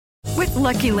With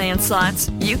Lucky Land Slots,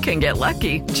 you can get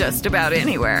lucky just about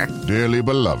anywhere. Dearly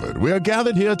beloved, we are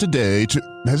gathered here today to...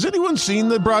 Has anyone seen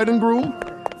the bride and groom?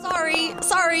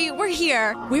 Sorry, we're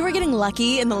here. We were getting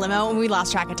lucky in the limo and we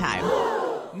lost track of time.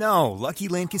 No, Lucky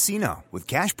Land Casino, with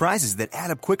cash prizes that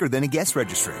add up quicker than a guest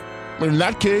registry. In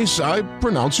that case, I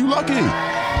pronounce you lucky.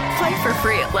 Play for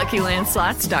free at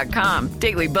LuckyLandSlots.com.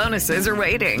 Daily bonuses are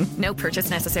waiting. No purchase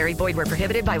necessary. Void where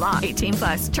prohibited by law.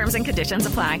 18+. Terms and conditions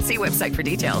apply. See website for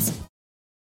details.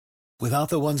 Without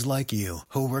the ones like you,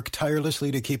 who work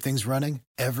tirelessly to keep things running,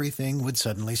 everything would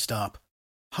suddenly stop.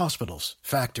 Hospitals,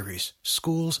 factories,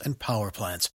 schools, and power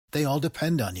plants, they all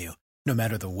depend on you. No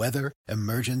matter the weather,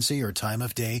 emergency, or time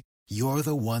of day, you're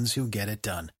the ones who get it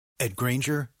done. At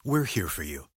Grainger, we're here for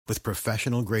you with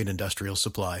professional-grade industrial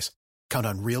supplies. Count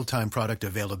on real-time product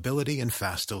availability and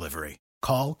fast delivery.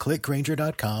 Call, click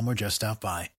Grainger.com, or just stop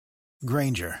by.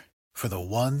 Grainger, for the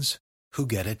ones who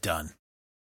get it done.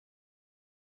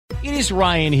 It is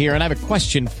Ryan here, and I have a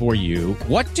question for you.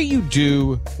 What do you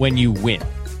do when you win?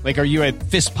 Like, are you a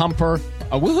fist pumper,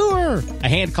 a woohooer, a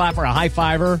hand clapper, a high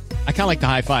fiver? I kind of like the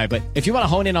high five, but if you want to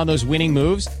hone in on those winning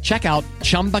moves, check out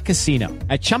Chumba Casino.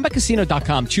 At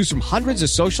ChumbaCasino.com, choose from hundreds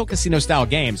of social casino-style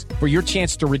games for your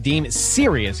chance to redeem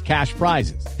serious cash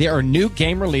prizes. There are new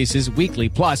game releases weekly,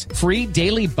 plus free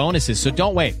daily bonuses, so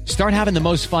don't wait. Start having the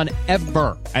most fun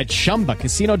ever at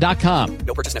ChumbaCasino.com.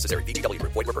 No purchase necessary. VGW.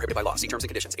 Void where prohibited by law. See terms and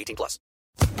conditions. 18+.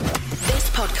 This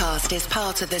podcast is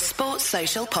part of the Sports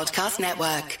Social Podcast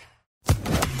Network.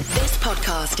 This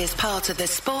podcast is part of the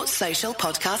Sports Social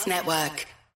Podcast Network.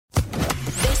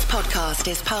 This podcast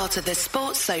is part of the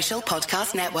Sports Social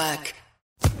Podcast Network.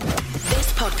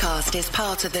 This podcast is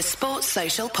part of the Sports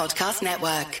Social Podcast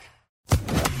Network.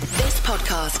 This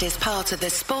podcast is part of the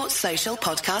Sports Social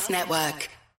Podcast Network.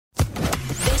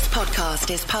 This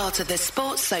podcast is part of the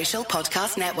Sports Social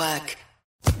Podcast Network.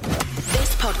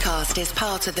 This podcast is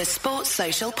part of the Sports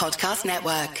Social Podcast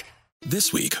Network.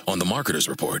 This week on The Marketer's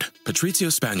Report,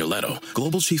 Patrizio Spagnoletto,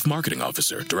 Global Chief Marketing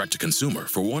Officer, Direct-to-Consumer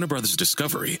for Warner Brothers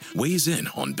Discovery, weighs in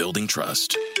on building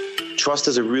trust. Trust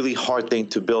is a really hard thing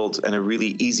to build and a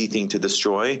really easy thing to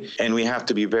destroy, and we have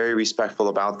to be very respectful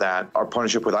about that. Our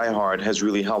partnership with iHeart has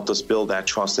really helped us build that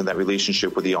trust and that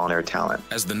relationship with the on-air talent.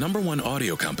 As the #1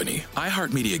 audio company,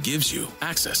 iHeartMedia gives you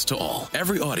access to all.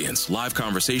 Every audience, live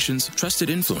conversations, trusted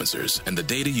influencers, and the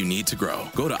data you need to grow.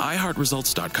 Go to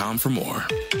iHeartResults.com for more.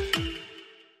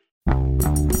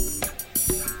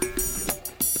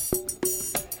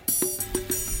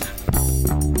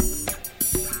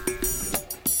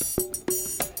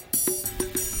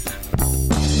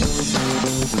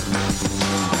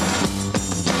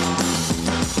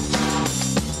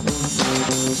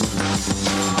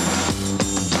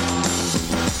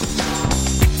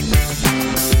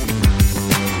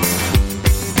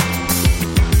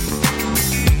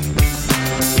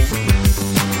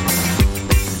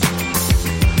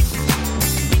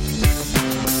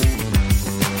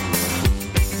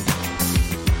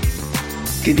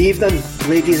 Good evening,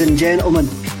 ladies and gentlemen.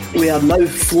 We are now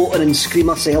floating in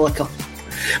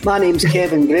SCREAMACELICA. My name's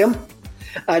Kevin Graham,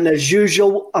 and as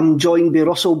usual, I'm joined by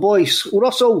Russell Boyce.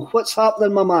 Russell, what's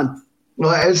happening, my man?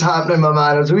 Well, it is happening, my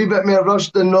man. I was a wee bit more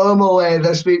rushed than normal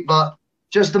this week, but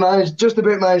just about managed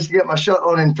to get my shirt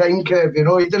on in time, Kev. You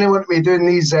know, you didn't want me doing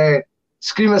these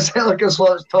SCREAMACELICA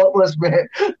slots topless, mate.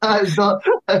 That is not.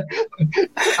 I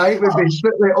think we'd be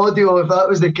strictly audio if that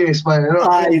was the case, man. You know?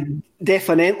 Aye,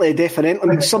 definitely. I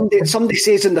mean, somebody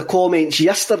says in the comments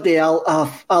yesterday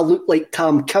I look like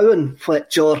Tam Cowan,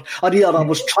 Fletch, or either I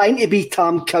was trying to be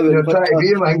Tam Cowan. You're trying to be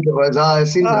him, I think it was. I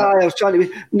seen that. I was trying to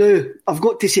be. No, I've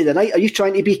got to say tonight, are you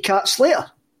trying to be Cat Slater?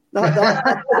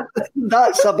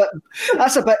 That's a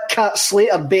bit Cat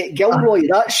Slater, Bette Gilroy,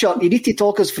 that shirt. You need to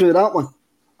talk us through that one.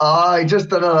 I just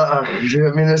don't know. I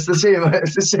mean, it's the same.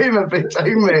 It's the same every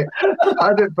time, mate. I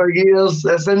had it for years.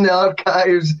 It's in the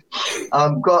archives.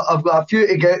 I've got a few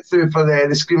to get through for the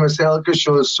SCREAMACELICA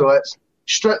shows, so it's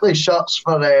strictly shirts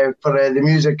for the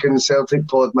music and the Celtic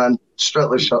pod, man.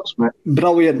 Strictly shirts, mate.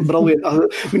 Brilliant.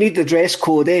 We need the dress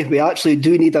code, eh? We actually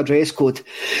do need a dress code.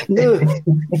 Now,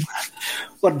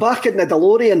 we're back in the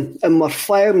DeLorean and we're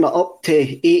firing it up to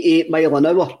 88 mile an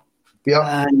hour.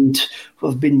 Yeah. And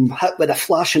we've been hit with the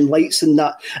flashing lights and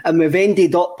that. And we've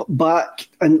ended up back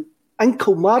in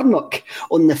Kilmarnock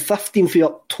on the 15th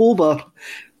of October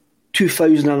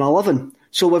 2011.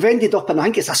 So we've ended up in, I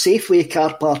think it's a Safeway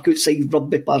car park outside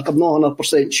Rugby Park. I'm not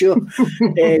 100% sure.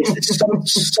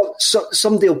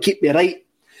 Somebody will keep me right.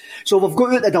 So we've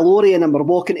got out the DeLorean and we're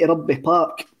walking to Rugby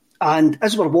Park. And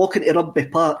as we're walking to Rugby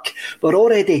Park, we're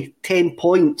already 10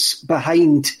 points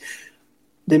behind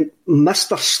the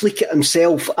Mr. Sleek It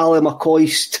himself, Ali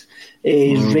McCoist,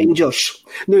 Rangers.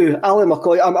 Now, Alan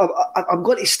McCoy, I'm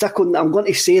going to stick on. I'm going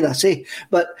to say this,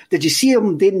 but did you see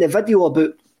him doing the video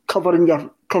about covering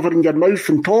your mouth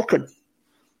and talking?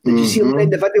 Did you see him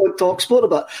in the video on Talk Sport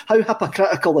about how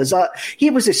hypocritical is that? He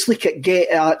was the sleek at Get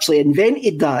actually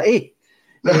invented that,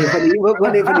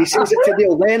 when he says it to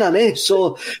Neil Lennon,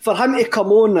 So for him to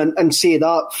come on and say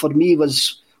that, for me,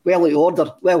 was well in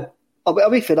order. Well,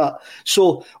 away for that.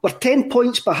 So we're 10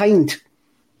 points behind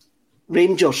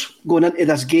Rangers going into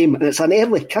this game, and it's an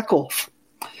early kick-off.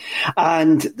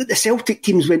 And the Celtic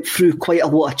teams went through quite a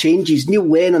lot of changes. Neil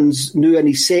Lennon's new in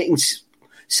his second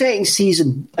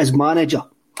season as manager.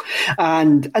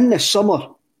 And in the summer,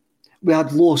 we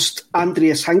had lost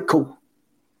Andreas Hinkel.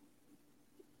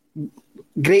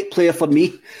 Great player for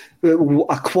me,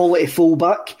 a quality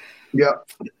fullback. Yeah.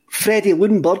 Freddie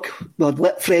Lundberg, we had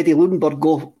let Freddie Lundberg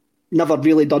go. Never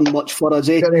really done much for us,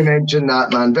 Didn't mention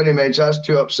that, man. Didn't mention. That's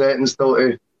too upsetting still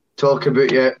to talk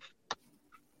about yet.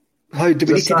 How do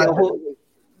we need to get a whole...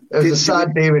 It was a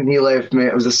sad day when he left, mate.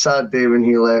 It was a sad day when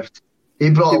he left. He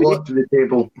brought a lot to the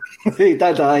table. He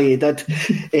did.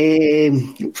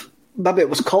 Maybe it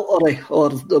was cutlery or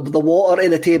the water to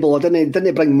the table. I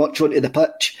didn't bring much onto the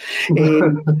pitch.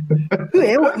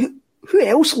 Who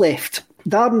else left?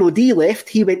 Darren O'Dea left.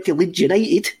 He went to Leeds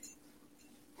United.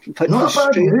 Not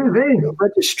a bad move,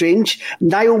 Which is strange.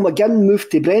 Niall McGinn moved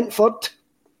to Brentford.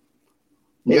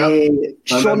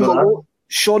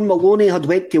 Sean Maloney had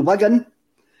went to Wigan.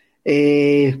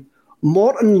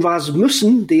 Morten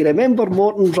Rasmussen. Do you remember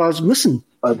Morten Rasmussen?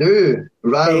 I do.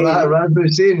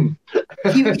 Rasmussen.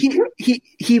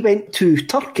 he went to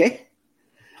Turkey.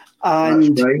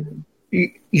 And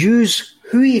Hughes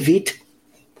Huivid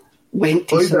went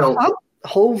to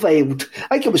Holveld.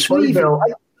 I think it was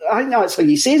Huivid. I think that's how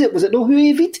he says it. Was it no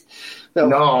Huivid? Well,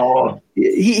 no.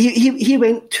 He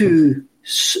went to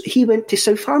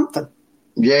Southampton.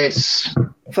 Yes.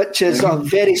 Which is a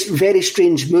very, very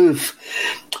strange move.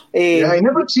 I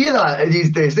never see that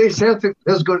these days. They Celtic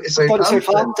is going to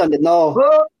Southampton. No.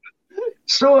 Oh,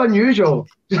 so unusual.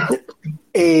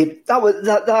 At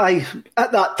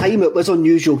that time it was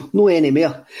unusual, no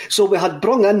anymore. So we had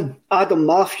brung in Adam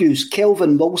Matthews,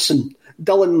 Kelvin Wilson,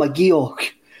 Dylan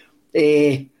McGeoch.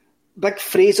 Big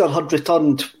Fraser had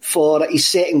returned for his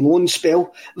second loan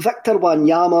spell. Victor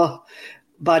Wanyama,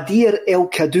 Badir El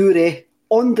Kaddouri,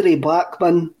 Andre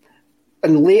Blackman,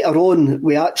 and later on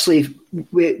we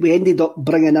ended up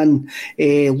bringing in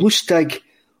Lustig,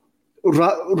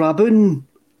 Rabun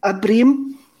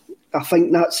Ibrahim, I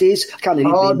think that says. I can't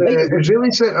remember. The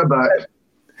Israeli centre back.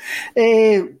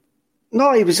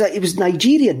 No, he was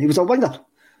Nigerian. He was a winger.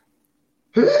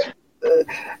 Who?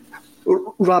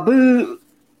 Rabu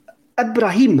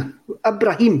Ibrahim.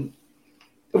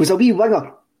 It was a wee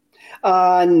winger.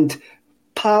 And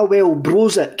Paweł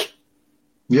Brozic.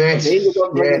 Yes.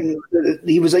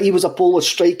 He was a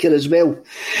Polish striker as well.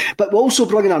 But we're also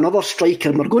bringing another striker,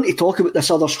 and we're going to talk about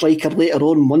this other striker later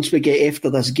on once we get after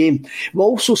this game. We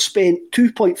also spent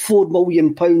 £2.4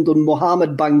 million on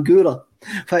Mohamed Bangura,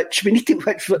 which we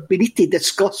need to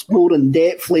discuss more in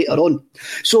depth later on.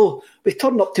 So we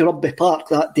turned up to Rugby Park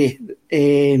that day.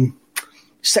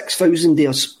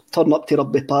 6,000ers turned up to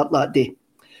Rugby Park that day.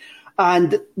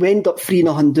 And we end up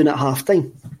 3-0 down at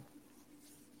half-time.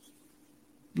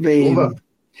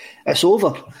 It's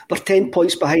over. We're 10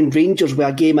 points behind Rangers with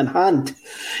a game in hand.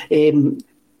 Do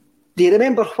you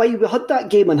remember why we had that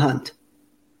game in hand?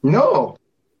 No.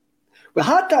 We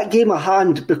had that game in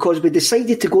hand because we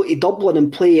decided to go to Dublin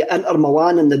and play Inter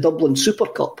Milan in the Dublin Super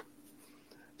Cup.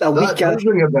 A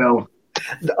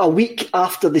week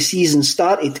after the season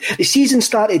started. The season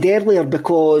started earlier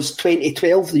because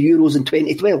 2012, the Euros in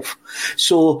 2012.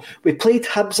 So we played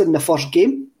Hibs in the first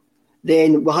game.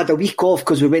 Then we had a week off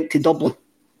because we went to Dublin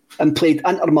and played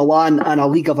Inter Milan and a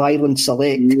League of Ireland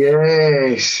select.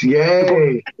 Yes,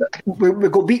 yay. We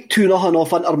got beat 2-0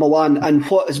 off Inter Milan in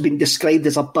what has been described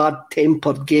as a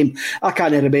bad-tempered game. I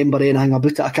can't remember anything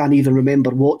about it. I can't even remember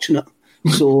watching it.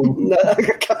 So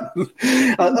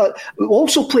we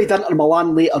also played Inter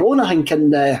Milan later on, I think,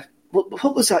 in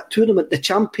what was that tournament? The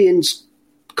Champions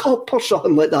Cup or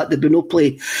something like that. Did we not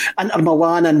play Inter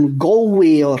Milan in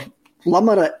Galway or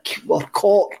Limerick or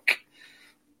Cork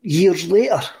years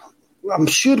later? I'm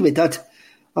sure we did.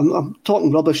 I'm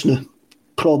talking rubbish now,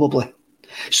 probably.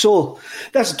 So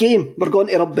this game, we're going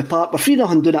to Rugby Park. We're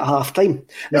 3-0 down at half time.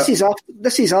 Yeah.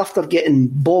 This is after getting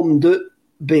bombed out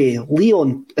by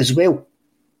Leon as well,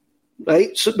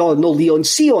 right? So no, Leon,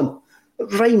 Sion.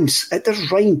 It rhymes. It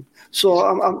does rhyme. So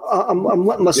I'm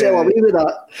letting myself away with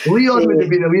that. Leon would have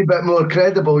been a wee bit more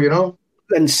credible, you know,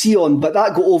 than Sion, but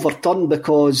that got overturned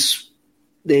because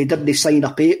they didn't sign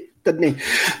a didn't he?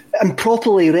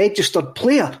 Improperly registered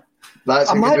player.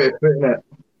 That's a good way of putting it.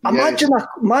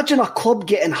 Imagine a club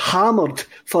getting hammered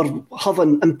for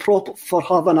having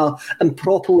an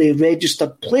improperly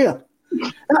registered player.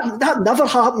 That never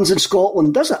happens in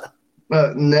Scotland, does it?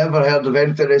 Never heard of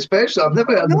anything, especially I've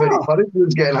never heard of any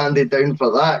punishments getting handed down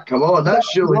for that. Come on, that's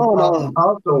surely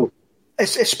no.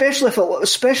 Especially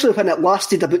when it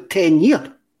lasted about 10 years.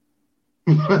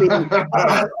 I mean,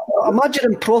 imagine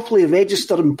improperly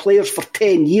registering players for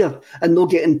 10 years and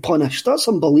not getting punished. That's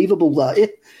unbelievable, that, eh?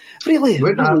 Really?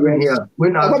 Wouldn't happen here.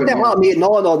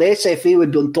 No, the SFA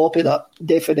would be on top of that,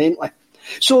 definitely.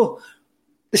 So,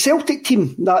 the Celtic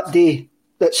team that day,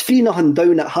 that's 3-0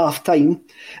 down at half-time,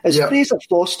 is Fraser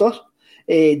Foster,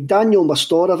 Daniel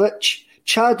Mastorovic,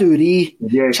 Chad Uree,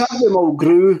 Charlie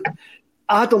Mulgrew,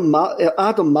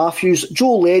 Adam Matthews,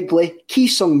 Joe Ledley, Ki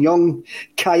Sung Young,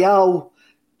 Kayal,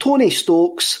 Tony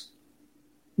Stokes,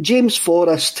 James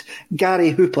Forrest, Gary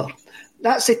Hooper.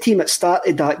 That's the team that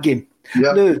started that game.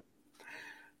 Yep. Now,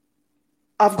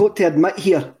 I've got to admit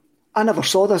here, I never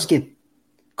saw this game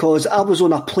because I was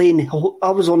on a plane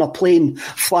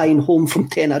flying home from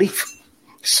Tenerife.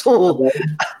 So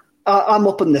I'm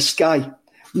up in the sky,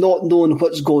 not knowing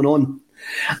what's going on.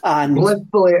 And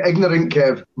blissfully ignorant,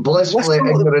 Kev. Blissfully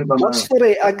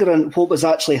ignorant what was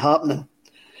actually happening.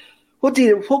 What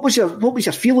was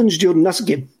your feelings during this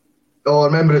game? Oh, I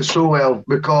remember it so well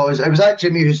because it was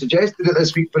actually me who suggested it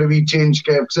this week for a wee change,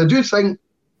 Kev. Because I do think,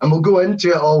 and we'll go into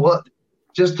it all,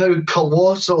 just how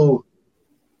colossal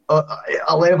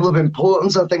a level of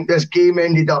importance I think this game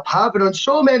ended up having on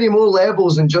so many more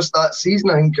levels than just that season,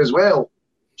 I think, as well.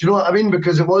 Do you know what I mean?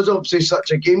 Because it was obviously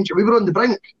such a game. We were on the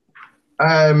brink.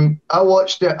 I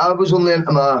watched it. I was only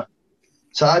into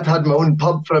so I'd had my own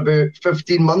pub for about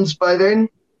 15 months by then.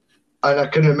 And I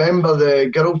can remember the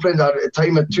girlfriend at the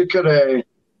time, I took her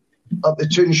up the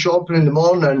tune shopping in the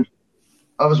morning.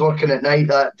 I was working at night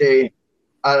that day.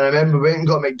 And I remember we went and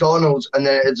got McDonald's, and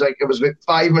then it was about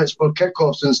 5 minutes before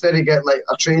kickoff. So instead of getting like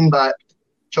a train back,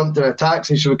 jumped in a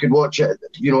taxi so we could watch it, at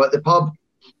the pub.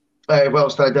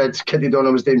 Whilst I did, kidded on, I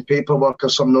was doing paperwork or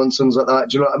some nonsense like that.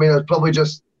 Do you know what I mean? I was probably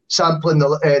just sampling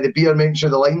the beer, making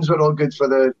sure the lines were all good for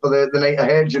the night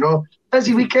ahead. You know,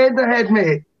 busy weekend ahead,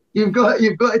 mate. You've got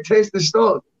to test the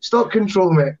stock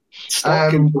control, mate.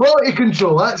 Quality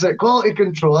control. That's it. Quality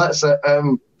control. That's it.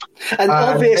 And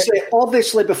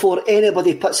obviously, before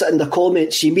anybody puts it in the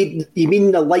comments, you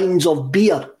mean the lines of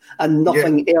beer and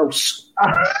nothing else.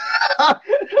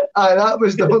 That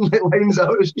was the only lines I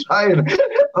was trying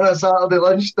on a Saturday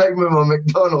lunchtime with my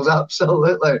McDonald's.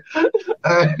 Absolutely.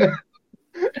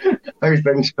 How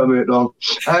things come out wrong.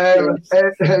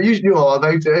 You know all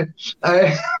about it.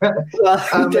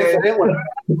 Definitely.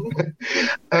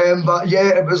 But yeah,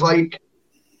 it was like,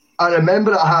 I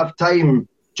remember at half time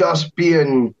just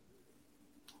being,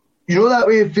 that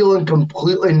way of feeling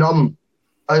completely numb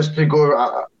as to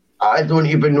go, I don't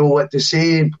even know what to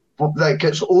say, like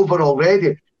it's over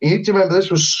already. You need to remember this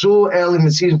was so early in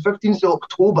the season, 15th of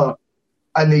October,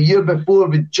 and the year before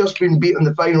we'd just been beaten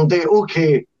the final day.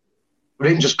 Okay,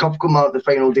 Rangers Cup come out the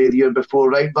final day the year before,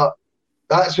 right? But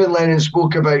that's when Lennon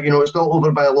spoke about, it's not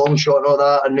over by a long shot and all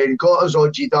that, and then got us all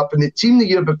G'd up. And the team the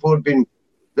year before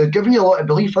they'd given you a lot of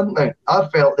belief, hadn't they? I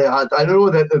felt they had. I know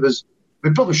that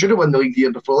we probably should have won the league the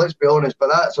year before, let's be honest, but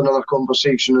that's another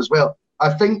conversation as well.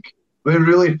 I think we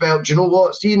really felt, do you know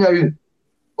what? See now,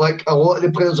 like a lot of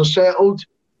the players are settled,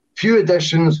 few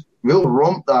additions, we'll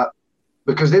romp that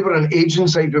because they were an aging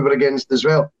side we were against as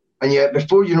well. And yet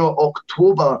before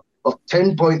October, or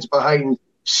 10 points behind,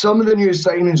 some of the new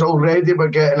signings already were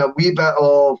getting a wee bit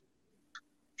of,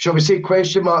 shall we say,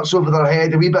 question marks over their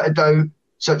head, a wee bit of doubt,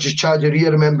 such as Chad Uree, I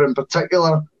remember in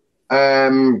particular.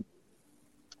 And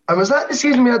was that the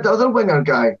season we had the other winger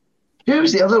guy? Who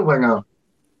was the other winger?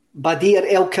 Badir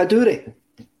El Kaddouri.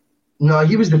 No, I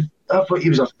thought he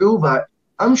was a fullback.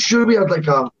 I'm sure we had like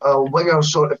a winger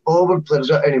sort of forward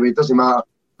player. Anyway, it doesn't matter.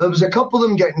 There was a couple of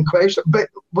them getting questioned. But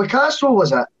Picasso,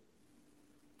 was it?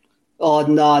 Oh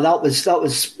no, that was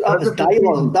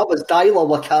Dyler. That was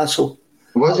Dyler Picasso.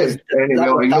 Was it?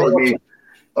 Anyway, ignore me.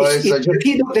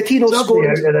 Did he not score?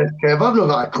 I've not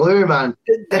got a clue, man.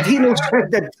 Did he not?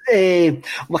 Did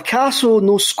Picasso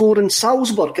no score in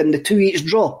Salzburg in the 2-2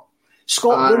 draw?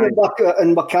 Scotland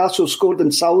and Picasso scored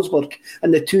in Salzburg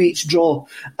in the 2-2 draw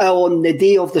on the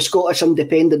day of the Scottish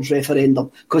independence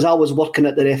referendum because I was working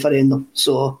at the referendum.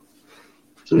 So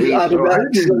I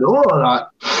didn't know that.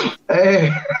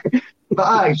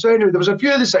 But so anyway, there was a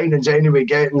few of the signings anyway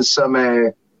getting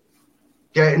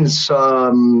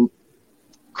some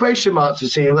question marks to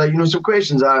say, like, some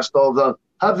questions asked of them.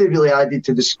 Have they really added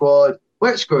to the squad?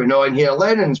 what's going on here?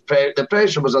 The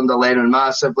pressure was under Lennon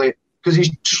massively because his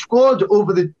squad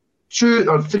over the 2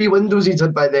 or 3 windows he'd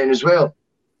had by then as well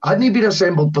hadn't been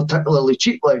assembled particularly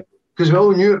cheaply because we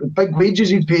all knew it was big wages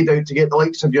he'd paid out to get the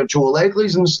likes of your Joe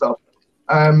Legleys and stuff.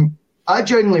 I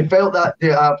genuinely felt that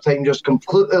day at half-time just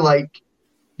completely like,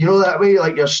 you know, that way,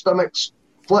 like your stomach's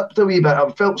flipped a wee bit. I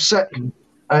felt sick.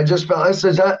 I just felt, this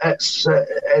is it.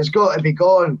 It's got to be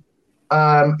gone.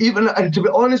 And to be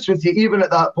honest with you, even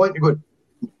at that point, you go,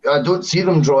 I don't see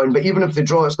them drawing, but even if they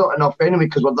draw, it's not enough anyway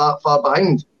because we're that far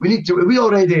behind. We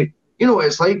already, you know what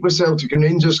it's like with Celtic and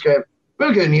Rangers, Kev.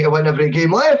 We're going to need to win every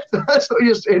game left. That's what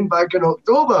you're saying back in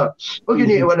October. We're going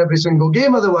to need to win every single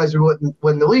game, otherwise we won't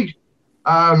win the league.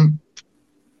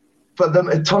 For them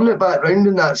to turn it back round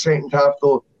in that second half,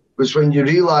 though, was when you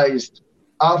realised,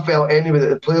 I felt anyway, that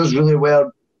the players really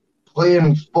were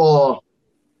playing for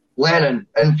Lennon,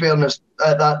 in fairness,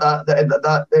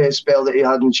 that spell that he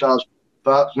had in charge,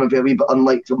 perhaps maybe a wee bit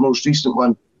unlike the most recent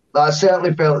one. But I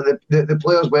certainly felt that the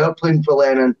players were playing for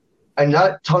Lennon, and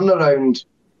that turnaround,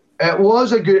 it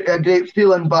was a great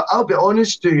feeling, but I'll be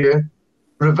honest to you,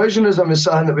 revisionism is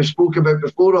something that we spoke about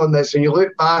before on this, and you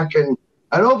look back and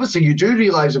obviously you do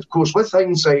realise, of course, with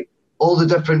hindsight, all the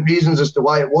different reasons as to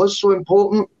why it was so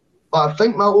important. But I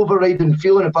think my overriding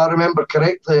feeling, if I remember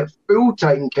correctly, at full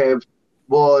time, Kev,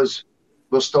 was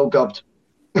we're still gubbed.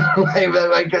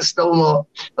 like it's still not.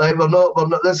 Like we're not.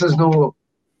 This is no.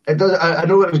 It does. I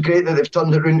know it was great that they've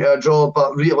turned it around to a draw,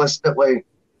 but realistically,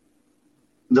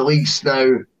 the league's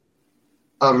now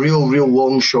a real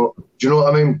long shot. Do you know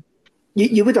what I mean?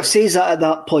 You would have said that at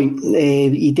that point.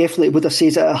 You definitely would have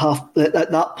said it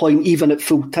at that point, even at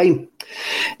full time.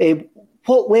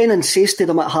 What Lennon says to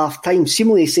them at half time,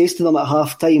 seemingly says to them at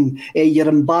half time, you're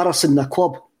embarrassing the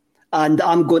club and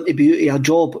I'm going to be out of a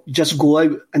job. Just go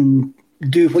out and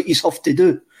do what you have to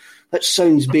do. That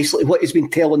sounds basically what he's been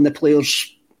telling the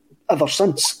players ever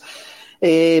since.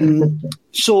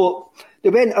 So they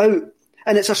went out,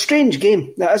 and it's a strange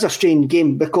game. It is a strange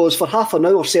game because for half an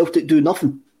hour Celtic do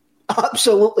nothing.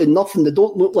 Absolutely nothing. They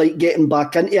don't look like getting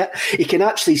back into it. You can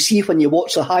actually see when you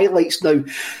watch the highlights now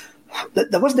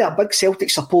that there wasn't a big Celtic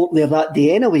support there that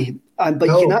day anyway. But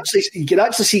no. you can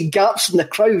actually see gaps in the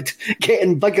crowd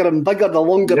getting bigger and bigger the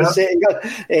longer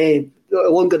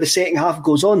the second half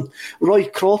goes on. Roy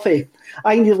Croppy,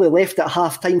 I nearly left at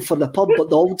half time for the pub, but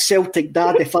the old Celtic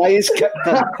dad defiance kicked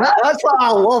in. That's what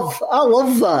I love. I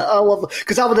love that.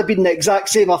 Because I would have been the exact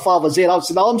same if I was there. I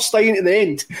said, I'm staying to the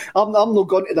end. I'm not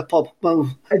going to the pub. Well,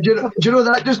 do you know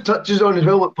that just touches on as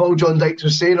well what Paul John Dykes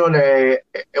was saying on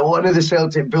one of the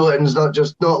Celtic bulletins not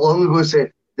long ago.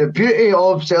 Say the beauty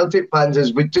of Celtic fans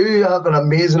is we do have an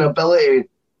amazing ability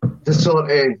to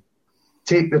sort of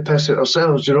take the piss at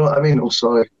ourselves. Do you know what I mean? Oh,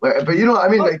 sorry, but you know what I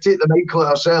mean. Like take the mic at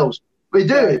ourselves. We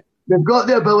do. Yeah. We've got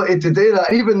the ability to do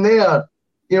that. Even there,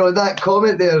 you know, that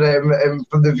comment there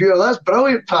from the viewer, that's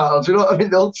brilliant, Pat. Do you know what I mean?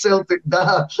 The old Celtic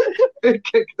dad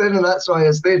kicked in, and that's why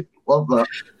I stayed. Love that.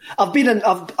 I've been in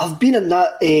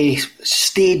that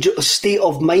state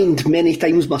of mind many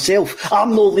times myself.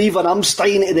 I'm not leaving. I'm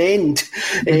staying to the end.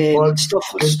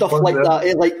 Stuff like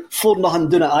that, like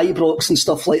 4-0 down at Ibrox and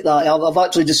stuff like that. I've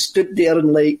actually just stood there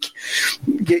and like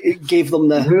gave them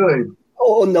the. Really?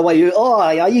 On the way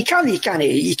out, yeah, you can't leave,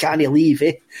 eh? You can't leave.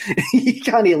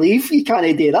 You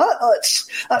can't do that.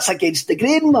 That's against the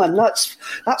grain, man. That's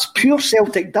pure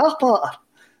Celtic daft.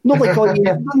 Not like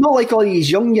all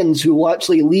these youngins who will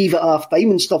actually leave at half time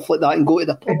and stuff like that and go to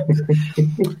the pub.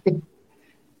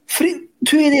 2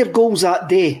 of their goals that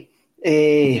day,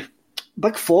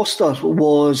 Big Foster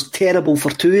was terrible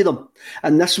for 2 of them,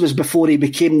 and this was before he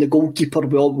became the goalkeeper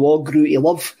we all grew to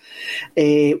love.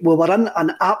 We were in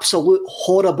an absolute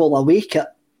horrible away kit.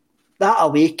 That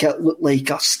away kit looked like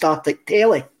a static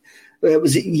telly. It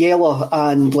was yellow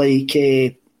and like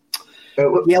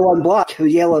yellow and black.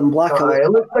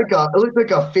 It looked like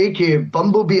a fakey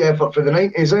Bumblebee effort for the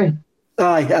 90s, eh?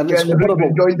 Aye, it was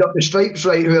horrible. Joined up the stripes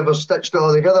right, whoever stitched it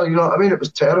all together. You know what I mean? It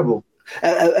was terrible.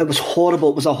 It was horrible.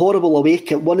 It was a horrible away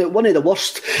kit, one of the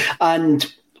worst. And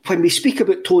when we speak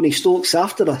about Tony Stokes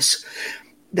after this,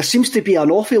 there seems to be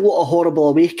an awful lot of horrible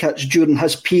away kits during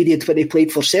his period when he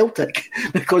played for Celtic.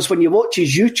 Because when you watch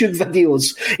his YouTube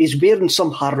videos, he's wearing some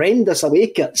horrendous away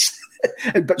kits,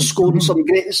 but scoring some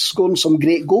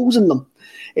great goals in them.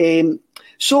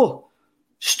 So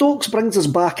Stokes brings us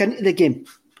back into the game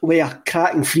with a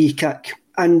cracking free kick.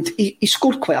 And he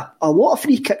scored quite a lot of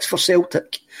free kicks for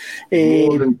Celtic.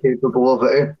 More than capable of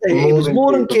it. He was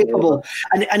more than capable.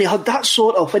 And he had that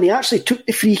sort of, when he actually took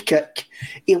the free kick,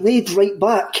 he laid right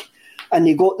back and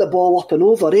he got the ball up and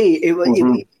over, he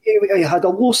had a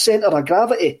low centre of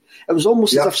gravity. It was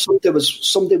almost as if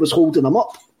somebody was holding him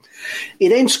up. He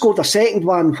then scored a second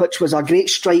one, which was a great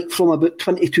strike from about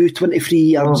 22, 23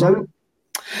 yards out.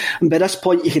 And by this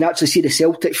point, you can actually see the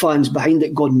Celtic fans behind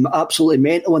it going absolutely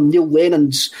mental, and Neil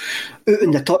Lennon's out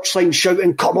in the touchline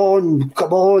shouting, come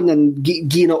on, and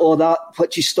getting it all that,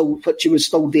 which he was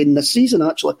still doing this season,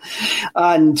 actually.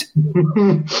 And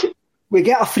we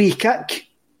get a free kick.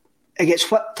 It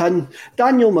gets whipped in.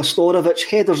 Daniel Mastorovic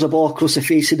headers the ball across the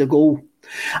face of the goal.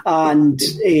 And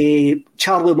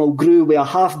Charlie Mulgrew, with a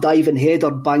half-diving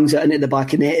header, bangs it into the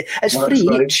back of the net. It's free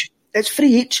each. It's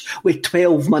free each with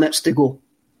 12 minutes to go.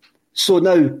 So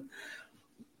now,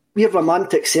 we're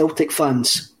romantic Celtic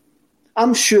fans.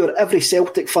 I'm sure every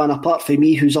Celtic fan, apart from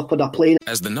me, who's up on a plane.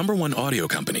 As the #1 audio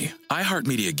company,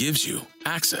 iHeartMedia gives you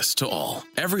access to all.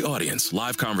 Every audience,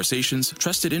 live conversations,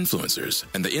 trusted influencers,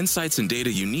 and the insights and data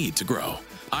you need to grow.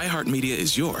 iHeartMedia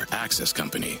is your access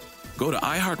company. Go to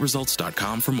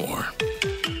iHeartResults.com for more.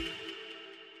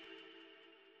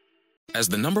 As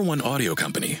the #1 audio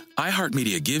company,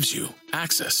 iHeartMedia gives you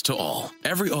access to all.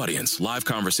 Every audience, live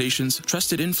conversations,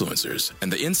 trusted influencers,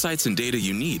 and the insights and data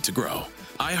you need to grow.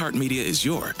 iHeartMedia is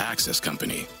your access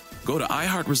company. Go to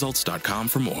iHeartResults.com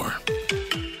for more.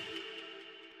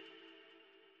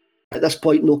 At this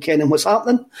point, no kenning what's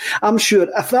happening. I'm sure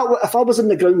if I was in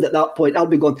the ground at that point, I'll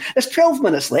be going, there's 12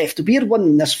 minutes left. We're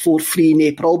winning this 4-3,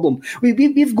 no problem.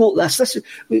 We've got this.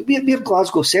 We're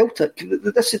Glasgow Celtic.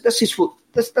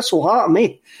 This will happen,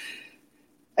 eh?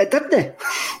 It didn't.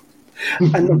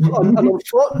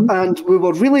 And we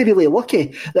were really, really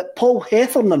lucky that Paul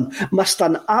Heffernan missed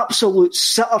an absolute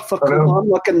sitter for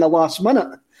Kilmarnock in the last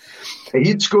minute.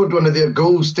 He'd scored one of their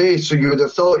goals today, so you would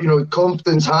have thought,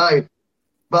 confidence high.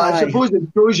 But I suppose it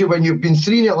shows you when you've been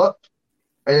 3-0 up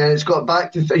and then it's got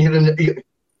back to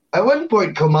at one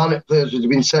point, Kilmarnock players would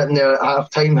have been sitting there at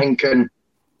half-time thinking,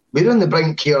 we're on the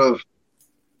brink here of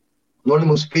one of the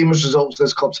most famous results in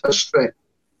this club's history.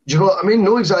 Do you know what I mean?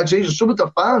 No exaggeration. So with the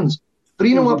fans.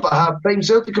 3-0 up at half-time,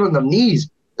 Celtic are on their knees.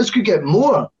 This could get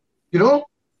more, And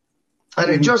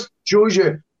it just shows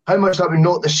you how much that would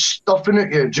knock the stuffing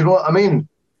at you. Do you know what I mean?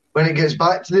 When it gets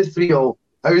back to the 3-0,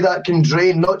 how that can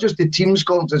drain not just the team's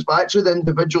confidence, but actually the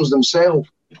individuals themselves.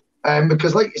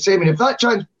 Because, like you say, if that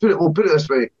chance, we'll put it this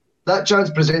way, that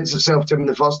chance presents itself to him in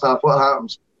the first half, what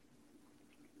happens?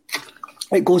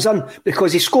 It goes in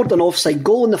because he scored an offside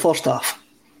goal in the first half.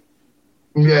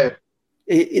 Yeah.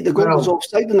 The goal was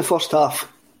offside in the first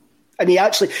half. And you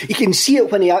can see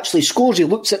it when he actually scores. He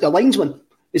looks at the linesman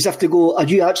as if to go, are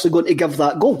you actually going to give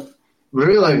that goal?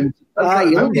 Really?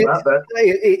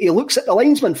 He looks at the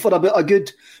linesman for about a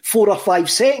good 4 or 5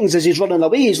 seconds as he's running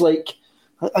away. He's like,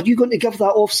 are you going to give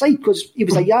that offside? Because he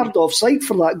was a yard offside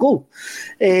for that goal.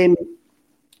 Is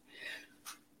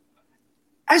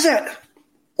it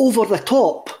over the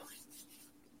top,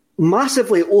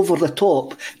 massively over the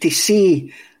top, to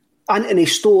say Anthony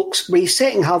Stokes, with his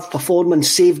second half performance,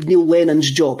 saved Neil Lennon's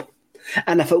job?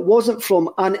 And if it wasn't from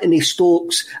Anthony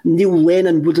Stokes, Neil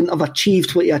Lennon wouldn't have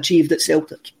achieved what he achieved at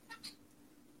Celtic.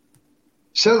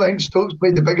 Certainly, I think Stokes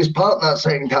played the biggest part in that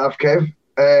second half, Kev.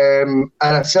 And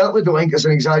I certainly don't think it's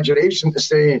an exaggeration to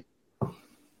say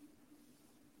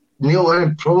Neil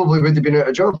Lennon probably would have been out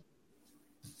of job.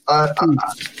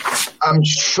 I'm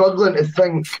struggling to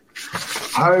think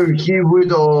how he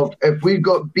would have, if we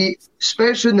got beat,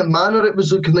 especially in the manner it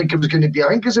was looking like it was going to be. I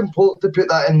think it's important to put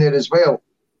that in there as well.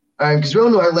 Because we all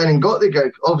know how Lennon got the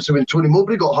gig. Obviously, when Tony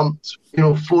Mowbray got humped,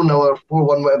 4-0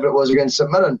 or 4-1, whatever it was, against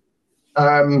St Mirren.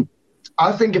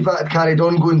 I think if that had carried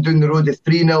on going down the road to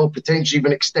 3-0, potentially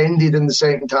even extended in the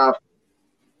second half,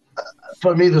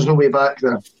 for me, there's no way back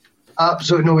there.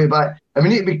 Absolutely no way back. I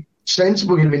mean, it'd be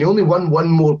sensible. I mean, he only won one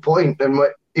more point than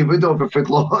what he would have if we'd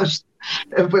lost.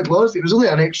 If we'd lost, it was only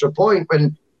an extra point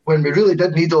when we really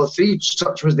did need all 3.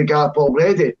 Such was the gap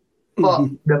already. But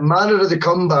the manner of the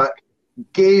comeback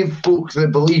gave folk the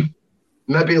belief.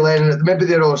 Maybe Lennon, maybe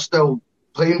they're all still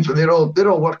playing for. They're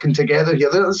all working together here.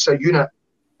 It's a unit.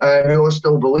 We all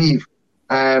still believe.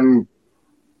 But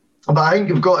I think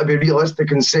you've got to be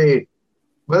realistic and say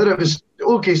whether it was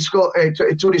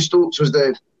Tony Stokes was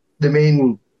the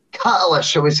main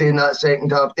catalyst, shall we say, in that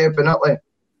second half, definitely.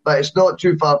 But it's not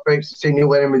too far-fetched to say Neil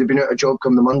Lennon would have been out of job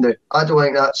come the Monday. I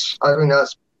think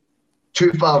that's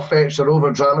too far-fetched or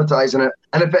over-dramatising it.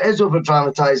 And if it is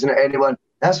over-dramatising it, anyone,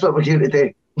 that's what we're here to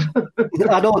do.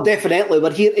 I know, definitely.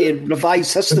 We're here to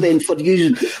revise history and for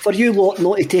you lot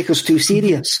not to take us too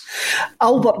serious.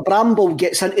 Albert Bramble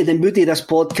gets into the mood of this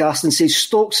podcast and says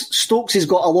Stokes has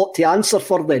got a lot to answer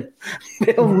for then.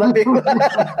 Well, maybe.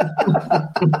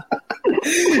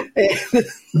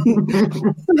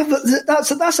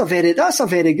 That's a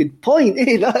very good point.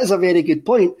 That is a very good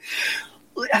point.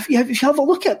 If you have a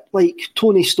look at like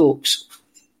Tony Stokes,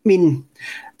 I mean,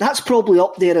 that's probably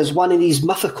up there as one of these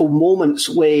mythical moments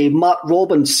where Mark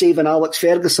Robins saving Alex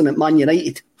Ferguson at Man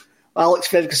United. Alex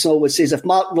Ferguson always says if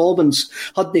Mark Robins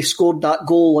hadn't scored that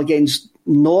goal against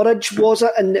Norwich, was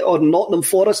it, or Nottingham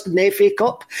Forest in the FA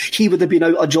Cup, he would have been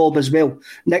out of job as well.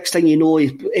 Next thing you know,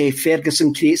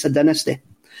 Ferguson creates a dynasty.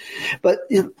 But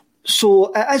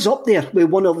so it is up there with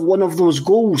one of those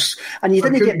goals, and you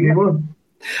didn't get.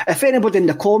 If anybody in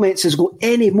the comments has got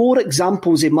any more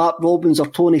examples of Mark Robins or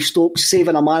Tony Stokes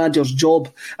saving a manager's job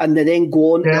and they then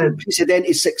go on to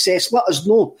unprecedented success, let us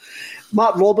know.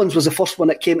 Mark Robins was the first one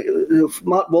that came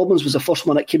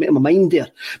to my mind there.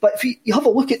 But if you have a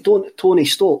look at Tony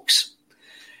Stokes,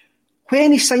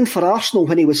 when he signed for Arsenal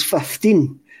when he was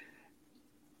 15,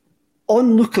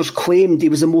 onlookers claimed he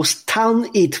was the most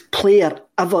talented player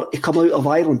ever to come out of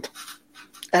Ireland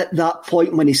at that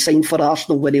point when he signed for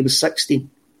Arsenal when he was 16.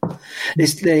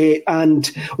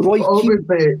 And Roy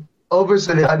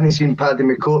Obviously, they hadn't seen Paddy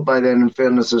McCourt by then, in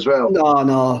fairness, as well.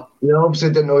 No. They obviously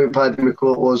didn't know who Paddy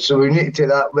McCourt was, so we need to take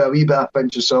that with a wee bit of a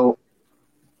pinch of salt.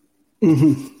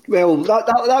 Mm-hmm. Well,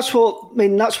 that's what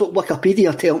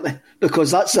Wikipedia tells me,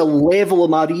 because that's the level of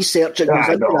my research that goes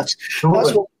into this.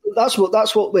 Totally. That's what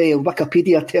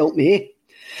Wikipedia tells me.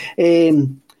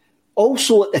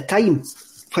 Also, at the time,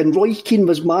 when Roy Keane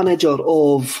was manager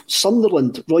of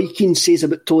Sunderland, Roy Keane says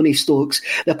about Tony Stokes,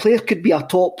 the player could be a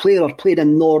top player playing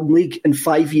in Northern League in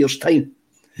 5 years' time.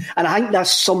 And I think that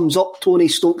sums up Tony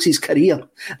Stokes' career,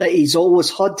 that he's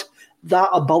always had that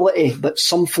ability, but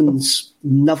something's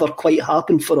never quite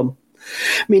happened for him.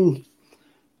 I mean,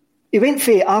 he went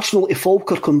from Arsenal to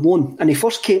Falkirk on loan, and he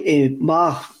first came to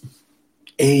my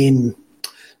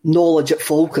knowledge at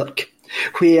Falkirk,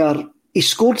 where he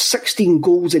scored 16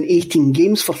 goals in 18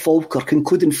 games for Falkirk,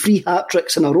 including 3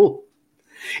 hat-tricks in a row.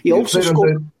 He also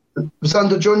scored... Was that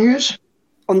under John Hughes?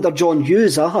 Under John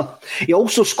Hughes, He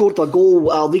also scored a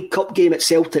goal, a League Cup game at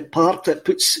Celtic Park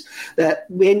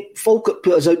when Falkirk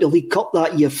put us out the League Cup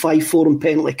that year, 5-4 in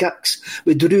penalty kicks.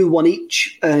 We drew 1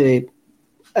 each in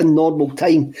normal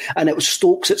time, and it was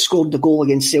Stokes that scored the goal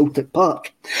against Celtic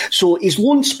Park. So his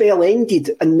loan spell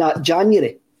ended in that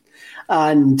January,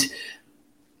 and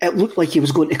it looked like he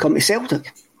was going to come to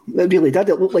Celtic. It really did.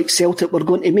 It looked like Celtic were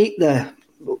going to make the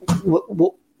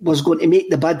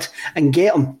bid and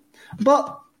get him.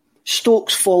 But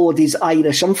Stokes followed his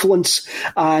Irish influence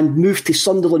and moved to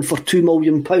Sunderland for £2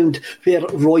 million, where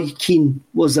Roy Keane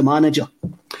was the manager.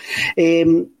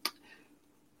 He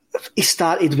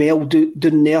started well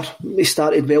down there. He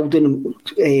started well down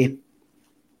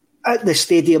at the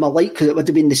Stadium of Light, because it would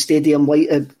have been the Stadium Light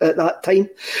at that time.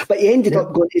 But he ended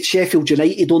up going to Sheffield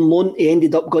United on loan. He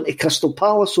ended up going to Crystal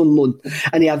Palace on loan.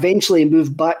 And he eventually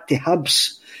moved back to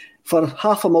Hibs for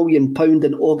 £500,000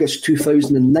 in August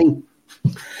 2009.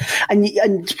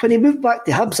 And when he moved back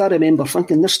to Hibs, I remember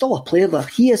thinking, there's still a player there.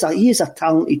 He is a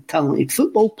talented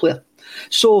football player.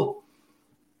 So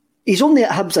he's only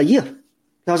at Hibs a year.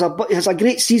 He has a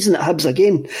great season at Hibs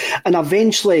again. And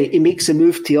eventually he makes a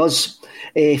move to us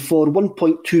for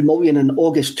 $1.2 million in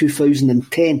August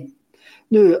 2010.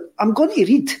 Now, I'm going to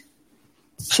read.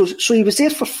 So he was there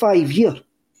for 5 years.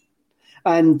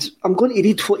 And I'm going to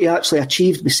read what he actually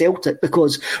achieved with Celtic,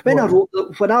 because when I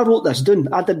wrote this down,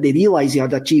 I didn't realise he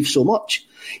had achieved so much.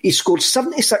 He scored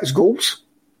 76 goals.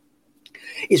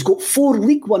 He's got 4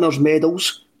 league winners'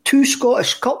 medals, 2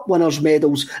 Scottish Cup winners'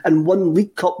 medals, and 1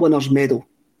 League Cup winners' medal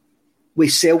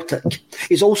with Celtic.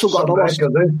 He's also got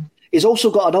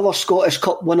another Scottish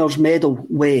Cup winners' medal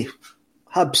with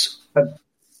Hibs.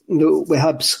 With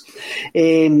Hibs.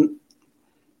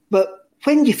 But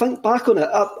when you think back on it,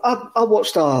 I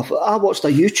watched a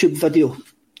YouTube video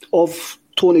of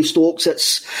Tony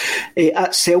Stokes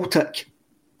at Celtic,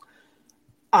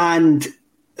 and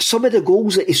some of the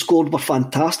goals that he scored were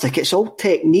fantastic. It's all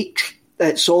technique.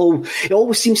 He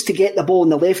always seems to get the ball on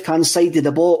the left-hand side of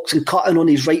the box and cut in on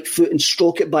his right foot and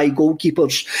stroke it by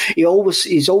goalkeepers.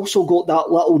 He's also got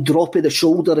that little drop of the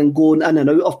shoulder and going in and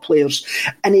out of players.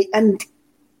 And he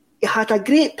had a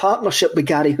great partnership with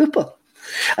Gary Hooper.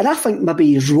 And I think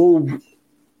maybe his role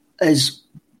is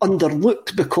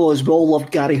underlooked because we all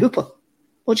loved Gary Hooper.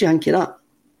 What do you think of that?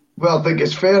 Well, I think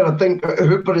it's fair. I think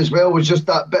Hooper as well was just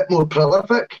that bit more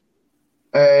prolific.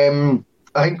 I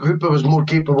think Hooper was more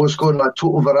capable of scoring a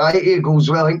total variety of goals.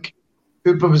 Well, I think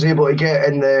Hooper was able to get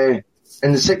in the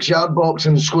 6-yard box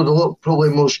and scored a lot, probably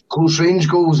most close range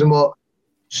goals than what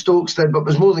Stokes did, but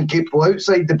was more than capable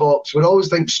outside the box. We always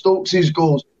think Stokes'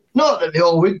 goals Not that they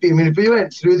all would be. I mean, if we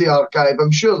went through the archive,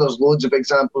 I'm sure there's loads of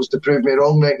examples to prove me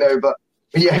wrong right now, but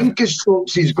when you think of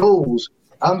Stokes' goals,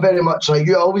 I'm very much like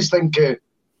you. I always think of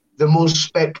the most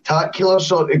spectacular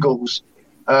sort of goals.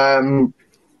 And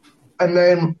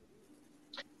then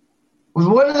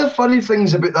one of the funny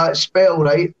things about that spell,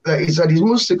 right, that he's had his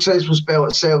most successful spell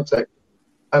at Celtic,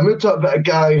 and we're talking about a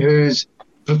guy whose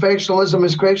professionalism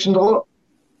is questioned a lot.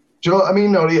 Do you know what I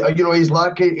mean? Or he's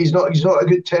lacking. He's not a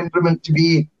good temperament to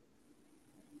be,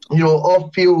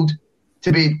 off field,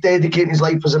 to be dedicating his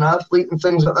life as an athlete and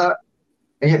things like that.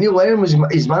 And yet Neil Lennon was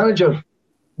his manager,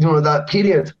 that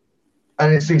period.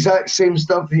 And it's the exact same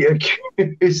stuff that you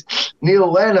accuse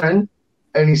Neil Lennon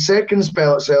in his second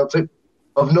spell at Celtic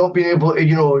of not being able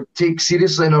to, take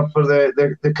seriously enough for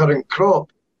the current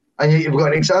crop. And yet you've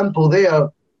got an example there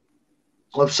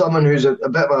of someone who's a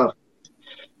bit of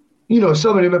a,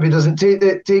 someone who maybe doesn't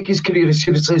take his career as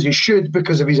seriously as he should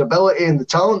because of his ability and the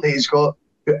talent that he's got,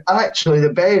 but actually the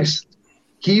best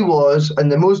he was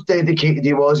and the most dedicated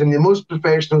he was and the most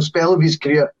professional spell of his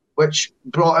career, which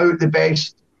brought out the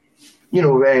best,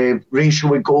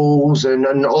 ratio of goals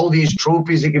and all these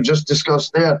trophies that you've just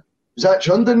discussed there, was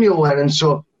actually under Neil Lennon.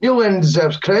 So Neil Lennon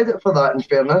deserves credit for that, in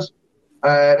fairness.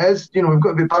 As we've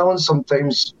got to be balanced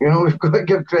sometimes. We've got to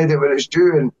give credit where it's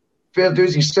due. And fair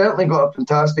dues, he's certainly got a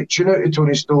fantastic tune out to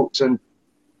Tony Stokes, and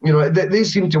they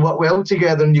seem to work well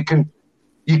together. And you can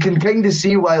kind of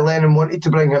see why Lennon wanted to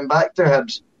bring him back to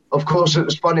Hibs. Of course, it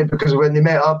was funny because when they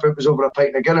met up, it was over a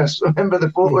pint of Guinness. Remember the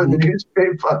photo in the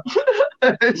newspaper?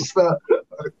 It's that.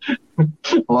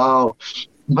 Wow.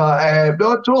 But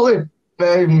no, totally.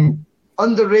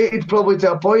 Underrated probably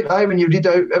to a point. When you read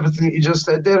out everything that you just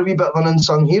said there, a wee bit of an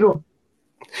unsung hero.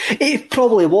 It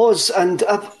probably was, and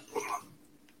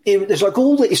there's a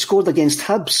goal that he scored against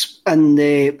Hibs in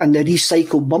the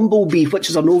recycled Bumblebee, which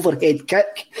is an overhead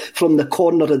kick from the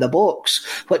corner of the box,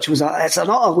 which was it's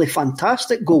an utterly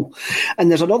fantastic goal.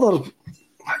 And there's another,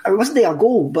 it wasn't a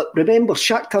goal, but remember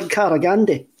Shakhtar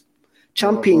Karagandhi,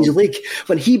 Champions League,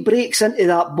 when he breaks into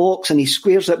that box and he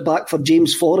squares it back for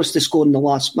James Forrest to score in the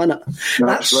last minute.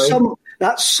 That's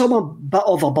some bit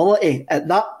of ability at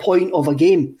that point of a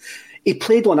game. He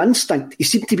played on instinct. He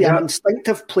seemed to be an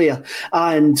instinctive player,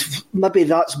 and maybe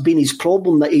that's been his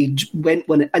problem, that he went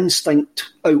with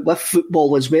instinct out with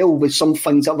football as well, with some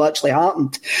things that have actually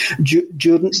happened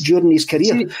during his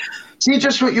career. See,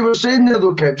 just what you were saying there,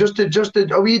 though, Kev, just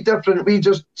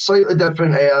a slightly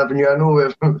different avenue. I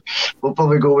know we'll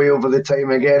probably go way over the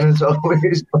time again as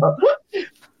always, but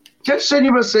just saying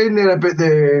you were saying there about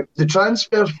the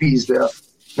transfer fees there.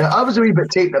 Now, I was a wee bit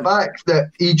taken aback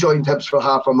that he joined Hibs for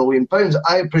 £500,000.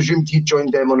 I presumed he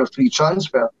joined them on a free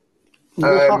transfer.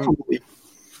 Now,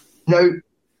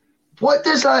 what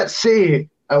does that say,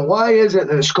 and why is it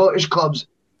that the Scottish clubs,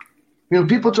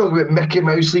 people talk about Mickey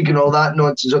Mouse League and all that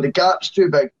nonsense, or the gap's too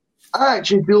big. I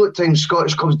actually feel at times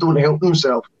Scottish clubs don't help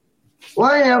themselves.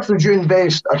 Why on earth would you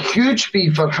invest a huge fee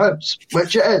for Hibs,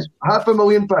 which it is,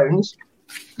 £500,000?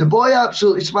 The boy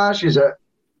absolutely smashes it,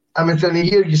 and within a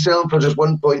year you sell him for just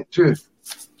 1.2.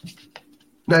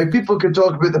 Now, people could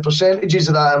talk about the percentages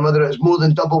of that and whether it's more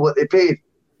than double what they paid.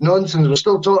 Nonsense. We're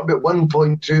still talking about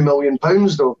 £1.2 million,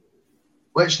 though,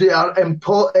 which they are.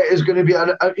 It is going to be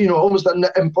almost an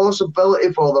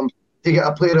impossibility for them to get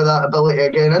a player of that ability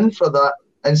again in for that.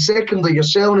 And secondly, you're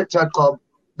selling it to a club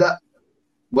that,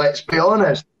 let's be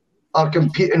honest, are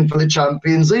competing for the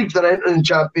Champions League. They're entering the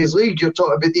Champions League. You're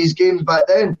talking about these games back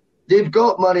then. They've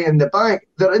got money in the bank.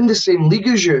 They're in the same league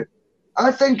as you.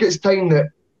 I think it's time that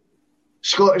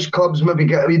Scottish clubs maybe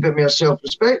get a wee bit more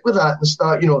self-respect with that and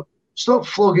start, stop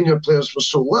flogging your players for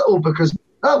so little, because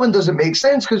that one doesn't make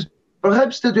sense. Because for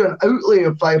Hibs to do an outlay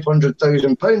of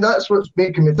 £500,000, that's what's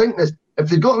making me think this. If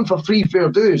they got him for free, fair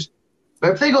dues.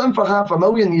 But if they got him for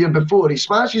 £500,000 the year before, he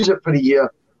smashes it for a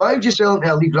year, why would you sell him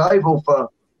to a league rival for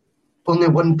only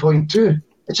 1.2?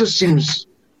 It just seems...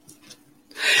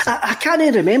 I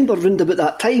can't remember round about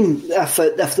that time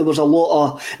if there was a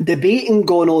lot of debating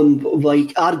going on,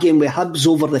 like arguing with Hibs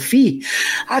over the fee.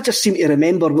 I just seem to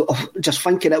remember just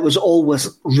thinking it was always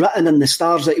written in the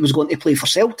stars that he was going to play for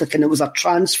Celtic, and it was a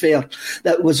transfer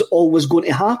that was always going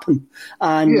to happen.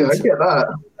 And yeah, I get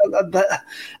that. But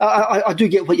I do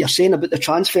get what you're saying about the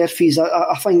transfer fees.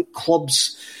 I think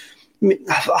clubs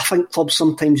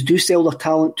sometimes do sell their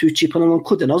talent too cheap, and I'm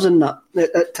including us in that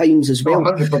at times as well.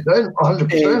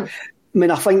 100%.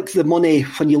 I think the money,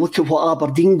 when you look at what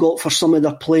Aberdeen got for some of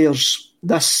their players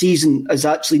this season, is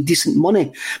actually decent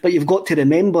money. But you've got to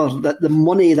remember that the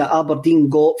money that Aberdeen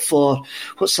got for,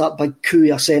 what's that big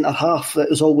coup, a centre-half that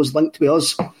is always linked with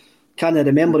us? Can't I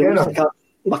remember? It was like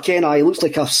McKenna, he looks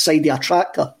like a side of a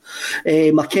tractor.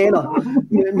 McKenna,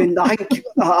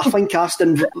 I think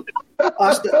Aston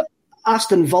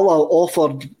Villa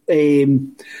offered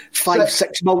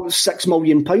 £6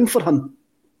 million for him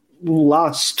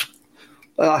last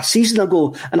season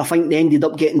ago, and I think they ended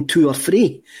up getting 2 or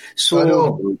 3.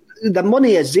 So the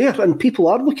money is there, and people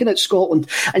are looking at Scotland,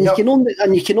 and you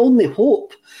can only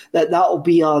hope that will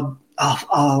be a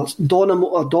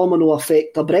domino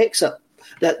effect of Brexit.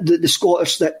 That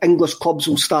the English clubs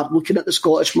will start looking at the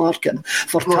Scottish market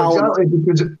for talent. Exactly,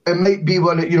 because it might be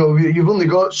one. You've only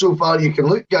got so far you can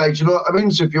look, guys. You know what I mean?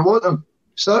 So if you want them,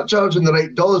 start charging the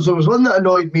right dollars. There was one that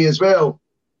annoyed me as well.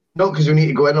 Not because we need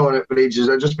to go in on it for ages.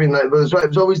 I've just been like, but it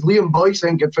was always Liam Boyce, I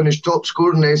think, had finished top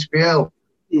scorer in the SPL.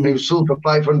 Mm-hmm. And he was sold for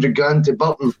 $500,000 to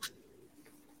Burton.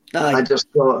 Aye. I just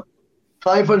thought,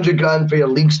 $500,000 for your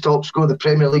league's top scorer, the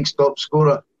Premier League's top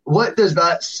scorer. What does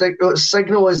that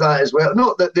signal is that as well?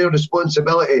 Not that their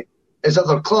responsibility is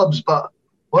other clubs, but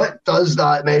what does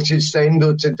that message send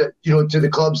though to the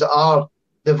clubs that are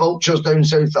the vultures down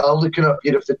south that are looking up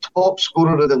here? If the top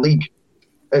scorer of the league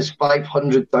is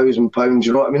 £500,000,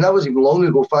 you know what I mean? That was even long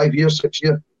ago, 5 years, 6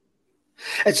 years.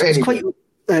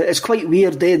 It's quite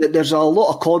weird, that there's a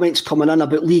lot of comments coming in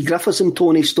about Lee Griffiths and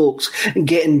Tony Stokes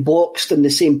getting boxed in the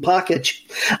same package.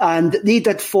 And they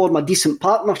did form a decent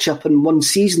partnership in one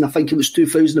season. I think it was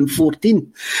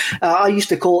 2014. I used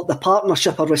to call it the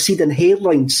partnership of receding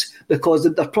hairlines, because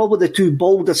they're probably the 2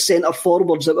 baldest centre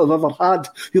forwards that we've ever had,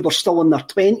 who were still in their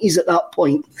 20s at that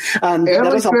point. And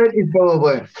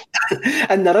probably.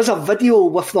 And there is a video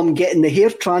with them getting the hair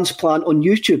transplant on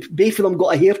YouTube. Both of them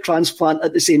got a hair transplant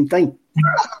at the same time.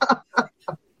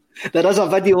 There is a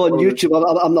video on YouTube.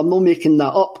 I'm not making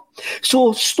that up.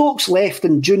 So Stokes left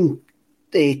in June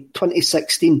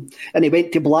 2016, and he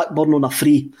went to Blackburn on a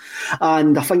free.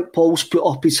 And I think Paul's put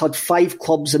up, he's had 5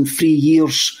 clubs in 3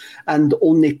 years and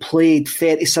only played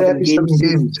 37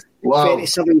 games. Wow.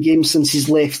 37 games since he's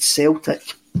left Celtic.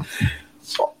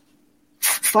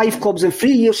 5 clubs in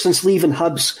 3 years since leaving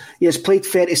Hibs. He has played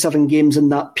 37 games in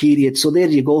that period. So there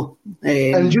you go.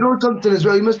 And you know something as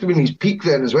well? He must have been his peak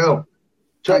then as well.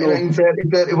 29, 30,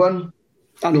 31.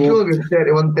 I know. He's only been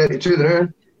 31, 32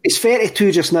 there. He's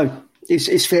 32 just now.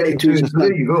 He's 32 just now.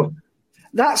 There you go.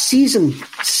 That season,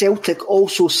 Celtic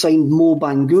also signed Mo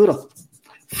Bangura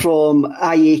from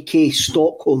IAK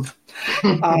Stockholm.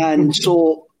 And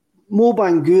so Mo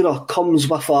Bangura comes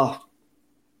with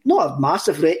not a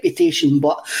massive reputation,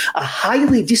 but a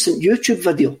highly decent YouTube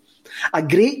video. A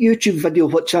great YouTube video,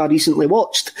 which I recently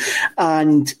watched.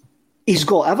 And he's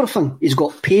got everything. He's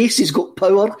got pace, he's got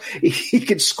power, he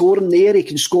can score in the air, he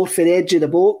can score for the edge of the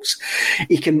box,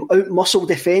 he can out-muscle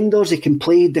defenders, he can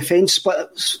play defence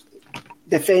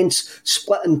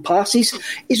splitting passes.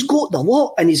 He's got the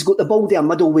lot, and he's got the body of a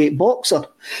middleweight boxer.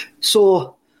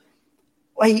 So,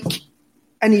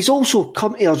 and he's also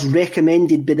come to us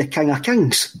recommended by the King of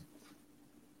Kings,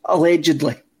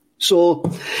 allegedly. So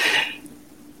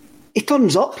he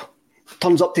turns up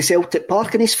to Celtic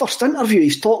Park, and his first interview,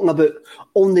 he's talking about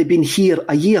only being here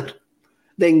a year,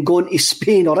 then going to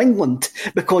Spain or England,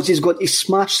 because he's going to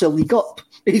smash the league up.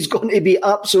 He's going to be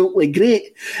absolutely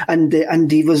great. And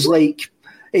he was like,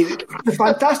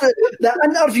 fantastic. The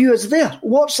interview is there.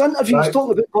 What's the interview? Right. He's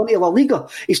talking about going to La Liga.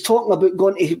 He's talking about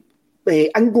going to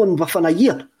England within a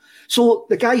year. So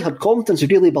the guy had confidence, he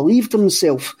really believed in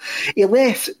himself. He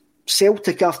left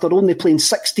Celtic after only playing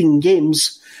 16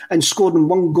 games and scoring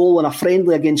 1 goal in a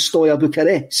friendly against Steaua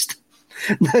Bucharest.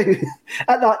 Now,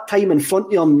 at that time in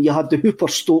front of him, you had the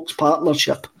Hooper-Stokes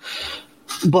partnership.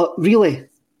 But really,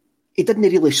 he didn't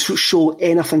really show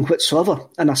anything whatsoever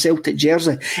in a Celtic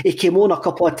jersey. He came on a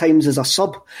couple of times as a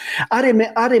sub. I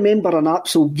remember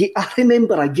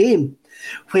a game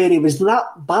where he was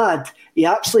that bad, he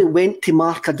actually went to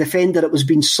mark a defender that was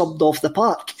being subbed off the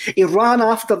park. He ran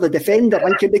after the defender,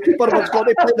 thinking the keeper was going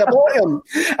to play the bottom,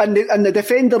 and the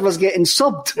defender was getting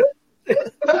subbed.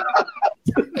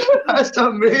 That's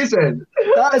amazing.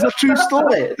 That is a true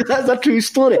story. That's a true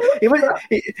story. He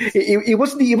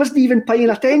wasn't even paying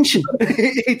attention.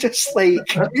 he just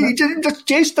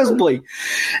chased us, boy.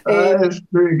 That's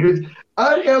very good.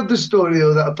 I heard the story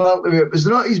though that apparently it was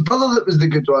not his brother that was the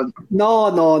good one. No.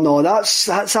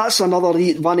 That's another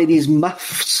one of these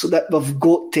myths that we've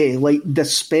got to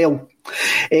dispel.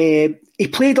 He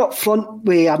played up front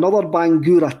with another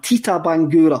Bangura, Tita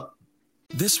Bangura.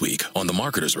 This week on The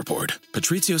Marketer's Report,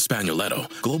 Patrizio Spagnoletto,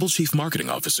 Global Chief Marketing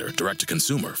Officer,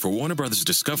 Direct-to-Consumer for Warner Brothers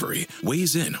Discovery,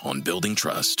 weighs in on building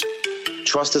trust.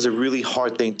 Trust is a really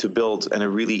hard thing to build and a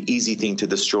really easy thing to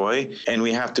destroy, and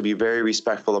we have to be very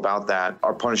respectful about that.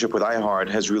 Our partnership with iHeart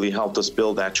has really helped us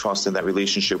build that trust and that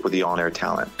relationship with the on-air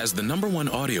talent. As the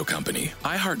 #1 audio company,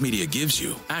 iHeartMedia gives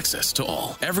you access to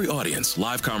all. Every audience,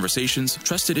 live conversations,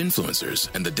 trusted influencers,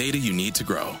 and the data you need to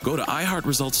grow. Go to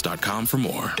iHeartResults.com for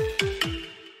more.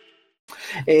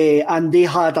 And they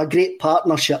had a great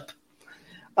partnership.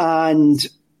 And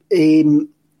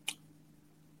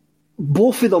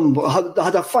both of them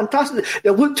had a fantastic...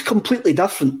 They looked completely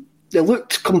different. They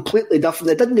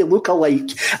didn't look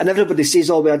alike. And everybody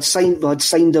says, we had signed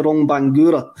the wrong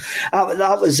Bangura.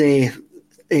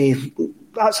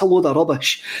 That's a load of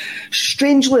rubbish.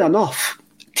 Strangely enough,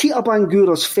 Tita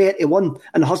Bangura's 31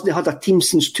 and hasn't had a team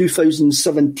since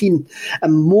 2017.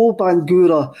 And Mo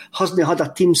Bangura hasn't had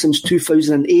a team since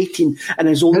 2018 and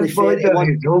is only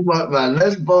 31.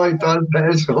 This boy does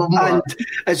his homework. And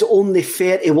is only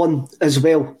 31 as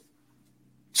well.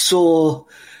 So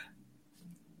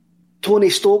Tony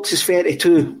Stokes is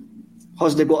 32.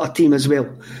 Hasn't got a team as well.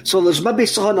 So there's maybe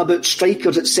something about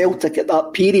strikers at Celtic at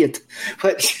that period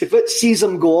which sees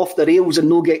them go off the rails and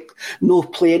no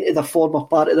play into the former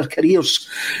part of their careers.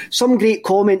 Some great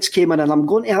comments came in, and I'm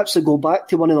going to actually go back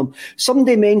to one of them.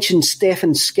 Somebody mentioned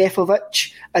Stefan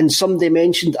Skefovic and somebody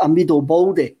mentioned Amido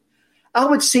Balde. I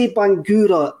would say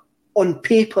Bangura on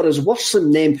paper is worse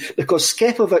than them because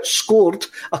Skefovic scored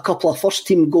a couple of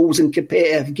first-team goals in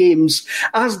competitive games,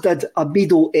 as did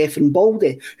Amido effing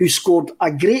Balde, who scored a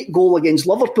great goal against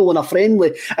Liverpool in a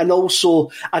friendly, and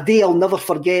also a day I'll never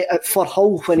forget at for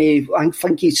Hull when I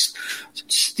think he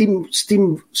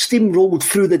steamrolled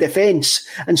through the defence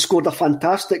and scored a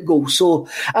fantastic goal. So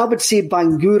I would say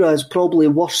Bangura is probably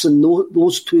worse than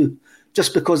those two,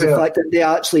 just because of the fact that they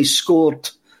actually scored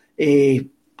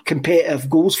competitive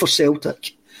goals for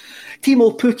Celtic.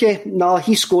 Timo Pukki,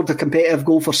 he scored a competitive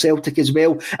goal for Celtic as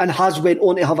well and has went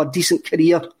on to have a decent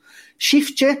career.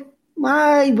 Shifje,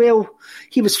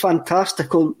 he was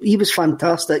fantastic. He was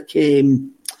fantastic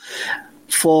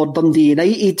for Dundee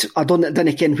United. I don't know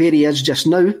where he is just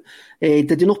now.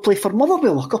 Did he not play for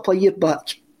Motherwell a couple of years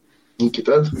back? I think he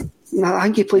did. I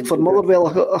think he played for Motherwell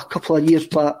a couple of years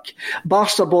back.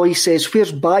 Barca Boy says,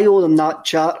 where's Bayo in that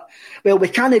chat? Well, we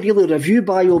can't really review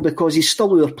Bayo because he's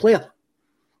still our player.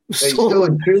 He's still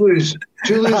in Toulouse.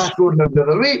 Toulouse scored him the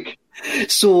other week.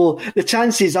 So the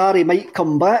chances are he might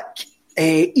come back.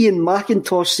 Ian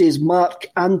McIntosh says Mark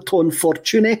Anton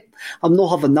Fortuny. I'm not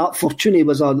having that. Fortuny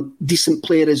was a decent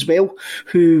player as well,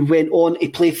 who went on to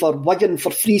play for Wigan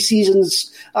for 3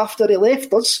 seasons after he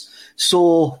left us.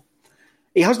 So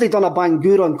he hasn't done a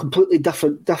Bangura and completely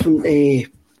different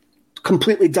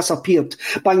completely disappeared.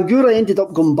 Bangura ended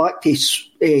up going back to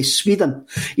Sweden.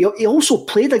 He also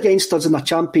played against us in a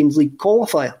Champions League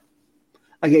qualifier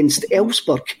against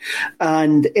Elfsborg,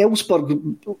 and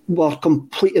Elfsborg were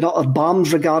complete and utter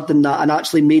bams regarding that and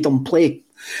actually made him play.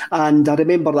 And I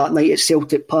remember that night at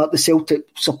Celtic Park, the Celtic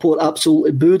support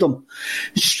absolutely booed him.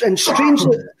 And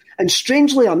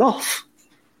strangely enough,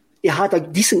 he had a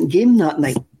decent game that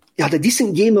night. He had a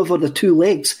decent game over the 2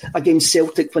 legs against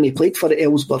Celtic when he played for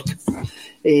Elfsborg.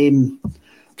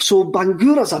 So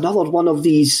Bangura's another one of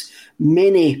these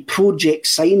many project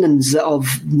signings that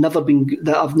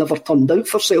have never turned out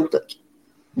for Celtic.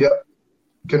 Yep,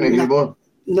 couldn't agree more.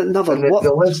 Never.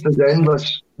 The list is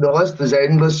endless. The list is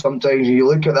endless. Sometimes you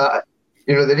look at that.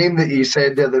 You know, the name that you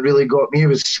said there that really got me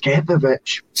was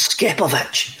Skepovic.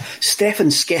 Stefan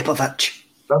Skepovic.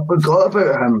 I forgot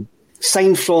about him.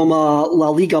 Signed from a La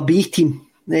Liga B team.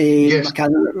 Yes.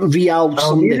 Real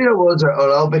Almeria, was it?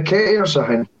 Or Albuquerque or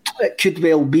something? It could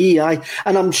well be, aye.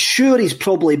 And I'm sure he's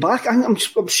probably back. I'm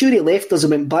sure he left us and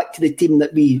went back to the team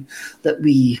that we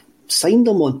signed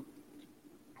him on.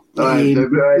 Not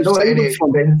any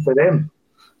expense for them.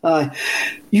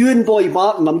 Ewan Boy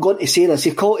Martin, I'm going to say this.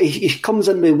 He comes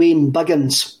in with Wayne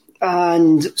Biggins.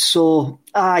 And so,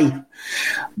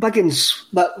 Biggins,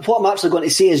 but what I'm actually going to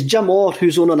say is Jim Orr,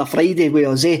 who's on a Friday with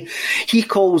us, he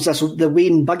calls this the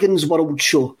Wayne Biggins World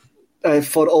Show.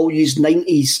 For all you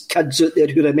 90s kids out there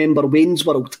who remember Wayne's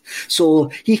World.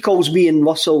 So he calls me and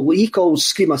Russell, he calls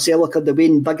SCREAMACELICA the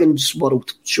Wayne Biggins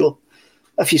World Show.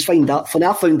 If you find that funny,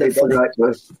 I found it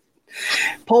funny.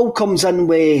 Paul comes in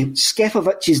with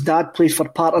Skefovic's dad played for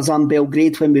Partizan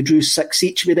Belgrade when we drew 6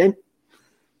 each with them.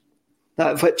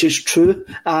 That which is true.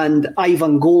 And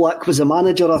Ivan Golak was the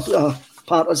manager of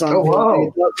Partizan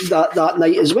Belgrade that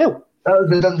night as well. That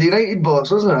was the Dundee United boss,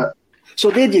 wasn't it? So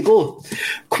there you go.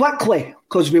 Quickly,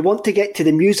 because we want to get to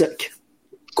the music.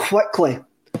 Quickly.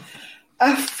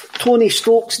 If Tony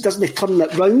Stokes doesn't turn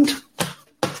it round,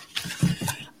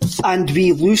 and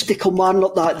we lose to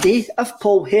Kilmarnock that day, if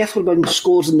Paul Heffernan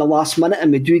scores in the last minute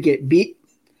and we do get beat,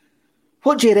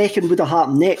 what do you reckon would have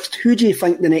happened next? Who do you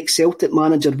think the next Celtic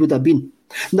manager would have been?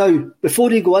 Now,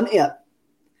 before you go into it,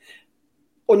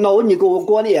 we'll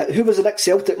go into it. Who was the next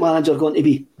Celtic manager going to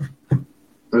be?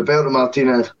 Roberto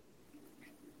Martinez.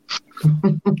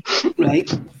 Right.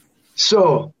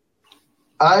 So,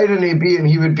 irony being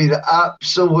he would be the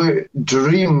absolute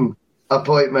dream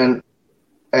appointment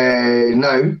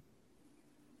now.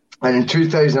 And in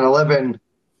 2011,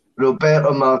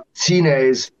 Roberto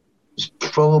Martinez was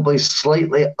probably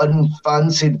slightly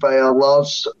unfancied by a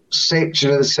large section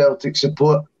of the Celtic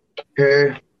support,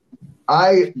 who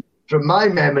I, from my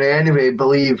memory anyway,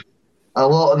 believe a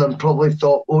lot of them probably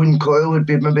thought Owen Coyle would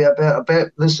be maybe a better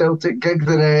bet for the Celtic gig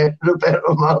than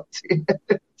Roberto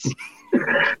Martinez,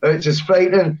 which is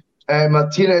frightening.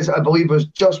 Martinez, I believe, was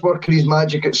just working his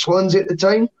magic at Swansea at the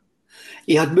time.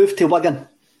 He had moved to Wigan.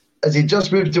 Has he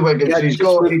just moved to Wigan?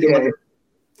 So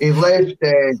he left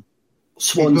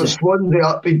Swansea. Swansea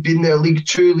up. He'd been there League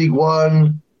 2, League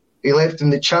 1. He left in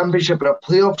the Championship in a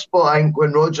playoff spot, I think,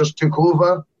 when Rodgers took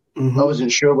over. I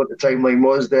wasn't sure what the timeline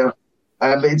was there.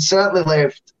 But he'd certainly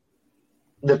left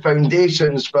the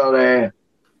foundations for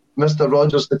Mr.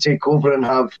 Rodgers to take over and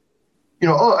have,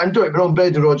 and don't get me wrong,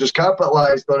 Brendan Rodgers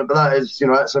capitalised on it, but that is,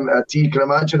 that's a T. You can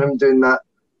imagine him doing that.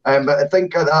 But I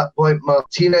think at that point,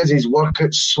 Martinez's work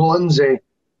at Swansea,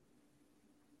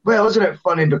 well, isn't it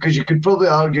funny? Because you could probably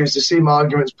argue it's the same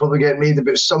arguments probably getting made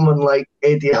about someone like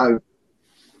Eddie Howe.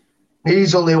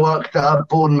 He's only worked at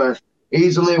Bournemouth.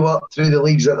 He's only worked through the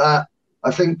leagues at that.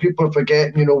 I think people are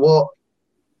forgetting,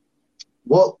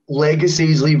 what legacy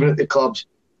he's leaving at the clubs,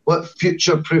 what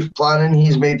future-proof planning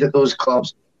he's made at those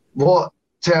clubs, what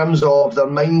terms of their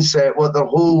mindset, what their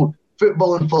whole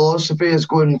football and philosophy is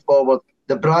going forward,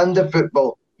 the brand of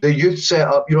football, the youth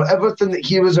setup, everything that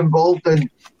he was involved in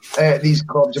these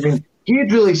clubs. I mean, he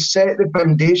had really set the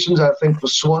foundations, I think, for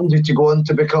Swansea to go on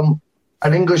to become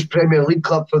an English Premier League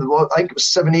club for I think it was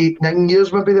 7, 8, 9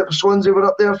 years maybe that Swansea were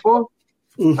up there for.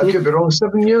 I could be wrong,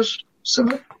 7 years?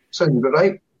 7? Sounds about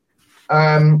right.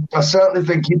 I certainly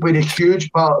think he played a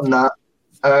huge part in that.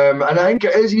 And I think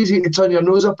it is easy to turn your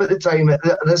nose up at the time at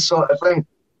this sort of thing.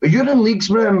 But you're in leagues,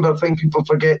 remember, I think people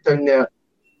forget down there,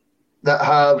 that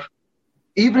have,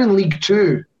 even in League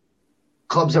 2,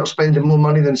 clubs that are spending more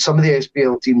money than some of the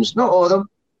SPL teams. Not all of them.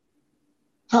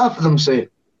 Half of them, say.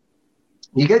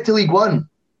 You get to League 1,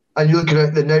 and you're looking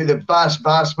at the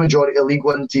vast majority of League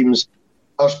 1 teams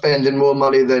are spending more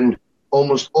money than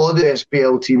almost all the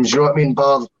SPL teams. You know what I mean?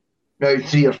 Bar now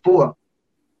 3 or 4.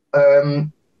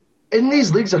 In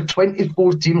these leagues are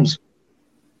 24 teams.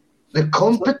 The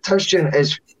competition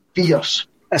is fierce.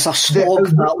 It's a slog,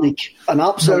 that league. An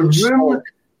absolute slog.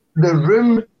 The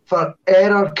room for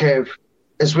error, Kev,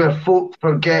 is where folk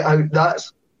forget how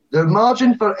that's the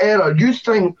margin for error. You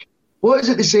think, what is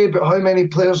it they say about how many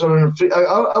players are on free?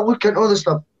 I look at all this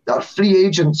stuff that are free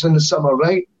agents in the summer,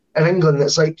 right? In England,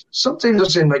 it's like sometimes they're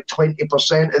saying like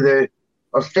 20% of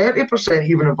or 30%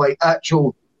 even of like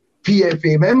actual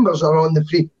PFA members are on the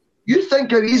free. You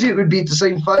think how easy it would be to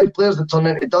sign 5 players that turn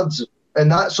into duds in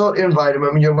that sort of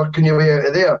environment when you're working your way out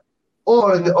of there,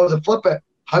 or the flip it,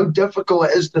 how difficult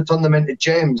it is to turn them into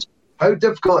gems. How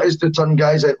difficult it is to turn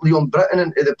guys like Leon Britton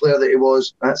into the player that he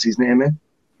was. That's his name,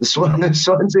 the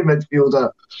Swansea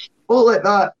midfielder. All like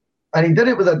that. And he did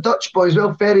it with a Dutch boy as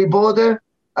well, Ferry Bode.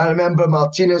 I remember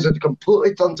Martinez had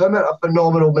completely turned him into a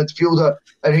phenomenal midfielder,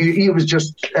 and he was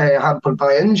just hampered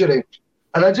by injury.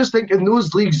 And I just think in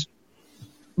those leagues,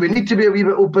 we need to be a wee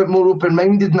bit more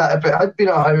open-minded than that. If it had been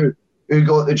a Howe who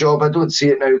got the job, I don't see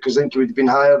it now because I think he would have been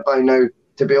hired by now,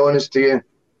 to be honest to you.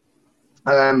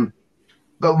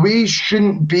 But we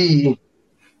shouldn't be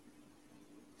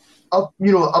up,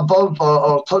 above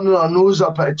or turning our nose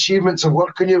up at achievements of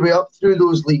working your way up through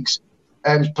those leagues.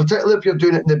 Particularly if you're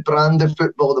doing it in the brand of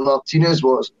football that Martinez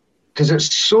was, because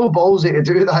it's so ballsy to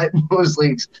do that in those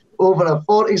leagues. Over a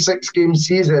 46-game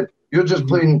season, you're just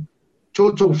playing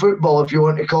total football, if you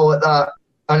want to call it that,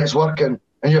 and it's working,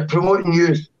 and you're promoting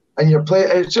youth, and you're playing.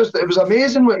 It was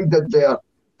amazing what he did there.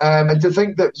 And to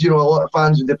think that, a lot of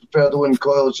fans would prefer the Owen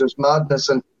Coyle is just madness.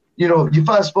 And, you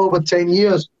fast forward 10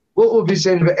 years, what will be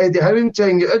saying about Eddie Howe in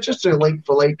 10 years? It's just a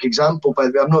like-for-like example, by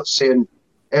the way. I'm not saying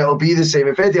it'll be the same.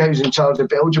 If Eddie Howe's in charge of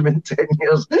Belgium in 10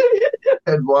 years,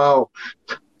 and wow.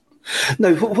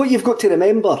 Now, what you've got to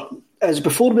remember is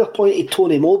before we appointed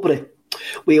Tony Mowbray,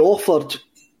 we offered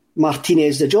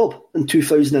Martinez the job in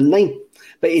 2009,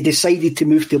 but he decided to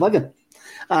move to Wigan.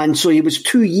 And so he was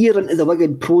 2 years into the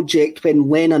Wigan project when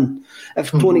Lennon,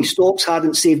 if Tony Stokes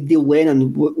hadn't saved Neil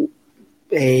Lennon, would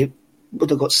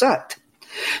have got sacked.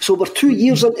 So we're 2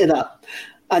 years into that.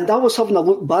 And I was having a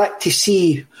look back to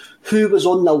see who was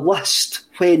on the list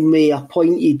when we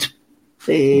appointed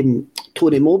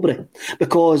Tony Mowbray,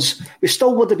 because we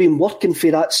still would have been working for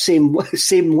that same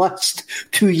list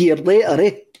 2 years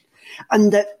later,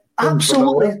 And it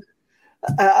absolutely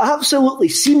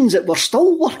seems that we're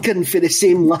still working for the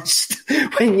same list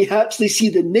when you actually see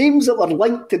the names that were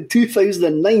linked in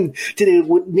 2009 to the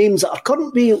names that are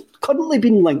currently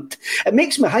being linked. It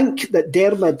makes me think that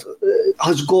Dermot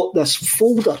has got this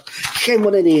folder,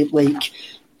 one of the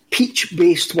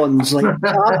peach-based ones, like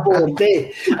cardboard,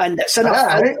 and it's in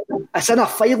a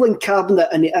filing cabinet,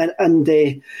 and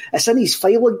it's in his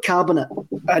filing cabinet,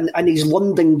 and his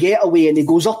London getaway, and he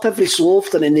goes up every so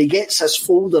often, and he gets his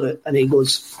folder out, and he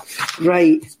goes,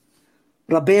 right,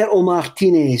 Roberto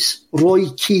Martinez, Roy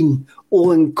Keane,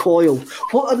 Owen Coyle,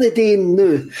 what are they doing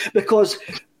now? Because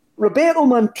Roberto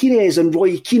Martinez and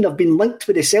Roy Keane have been linked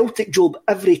with the Celtic job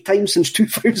every time since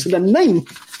 2009.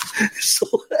 So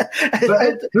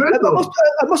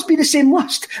it must be the same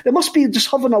list. They must be just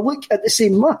having a look at the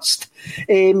same list.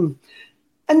 In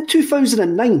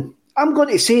 2009, I'm going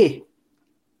to say,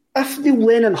 if Neil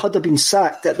Lennon had been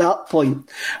sacked at that point,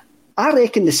 I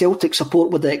reckon the Celtic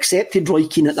support would have accepted Roy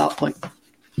Keane at that point.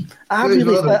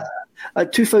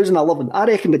 2011, I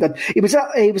reckon we did. He was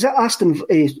at Ipswich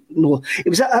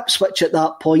at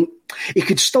that point. He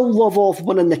could still love off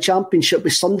winning the championship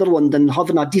with Sunderland and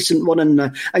having a decent run in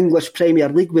the English Premier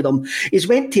League with them. He's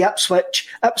went to Ipswich.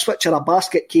 Ipswich are a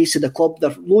basket case of the club.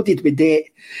 They're loaded with debt.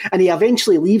 And he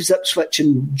eventually leaves Ipswich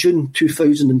in June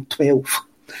 2012.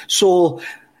 So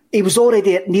he was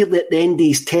already nearly at the end of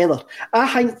his tether. I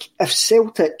think if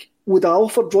Celtic would have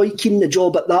offered Roy Keane the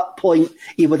job at that point,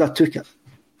 he would have took it.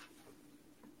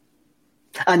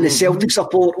 And the Celtic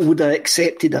support would have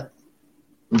accepted it.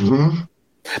 Mm-hmm.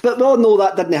 But we all know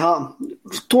that didn't happen.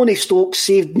 Tony Stokes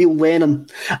saved Neil Lennon.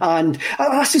 And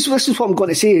this is what I'm going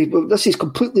to say. This is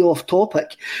completely off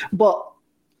topic. But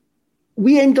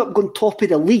we end up going top of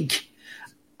the league,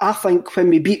 I think, when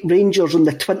we beat Rangers on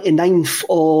the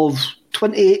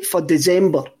 28th of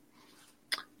December.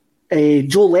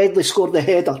 Joe Ledley scored the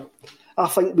header. I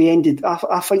think we ended up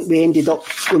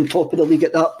going top of the league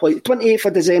at that point. 28th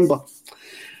of December.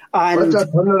 And what's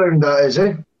that turnaround that is,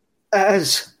 eh? It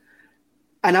is.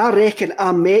 And I reckon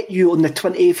I met you on the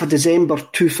 28th of December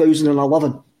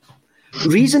 2011.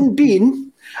 Reason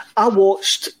being, I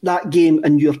watched that game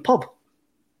in your pub.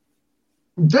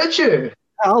 Did you?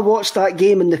 I watched that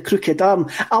game in the Crooked Arm.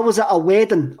 I was at a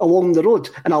wedding along the road,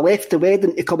 and I left the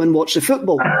wedding to come and watch the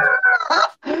football.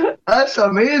 That's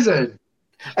amazing.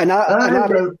 And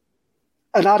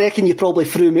I reckon you probably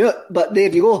threw me out, but there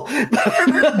you go.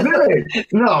 Really?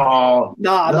 No.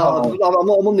 I'm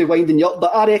only winding you up,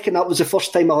 but I reckon that was the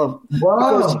first time Wow.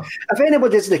 Because if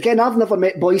anybody's the ken, I've never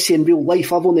met Boycie in real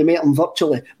life. I've only met him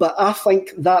virtually. But I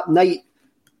think that night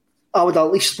I would have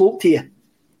at least spoke to you.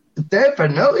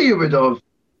 Definitely you would have.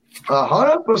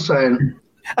 100%.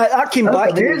 That came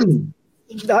back to me.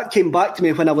 That came back to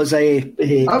me when I was I would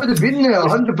have been there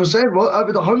 100%. Well, I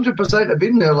would 100% have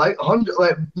been there, like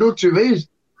no two ways.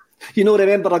 You know,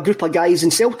 remember a group of guys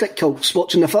in Celtic kilts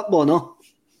watching the football, no?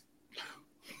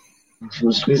 You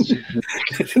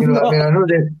know what I mean? I know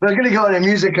we're going to get on the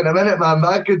music in a minute, man.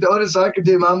 But I could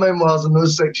do my memoirs in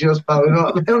those 6 years, pal. You know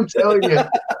what I mean? I'm telling you,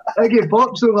 I get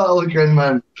popped so that looking,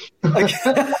 man.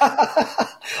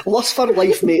 Lust for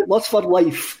life, mate. Lust for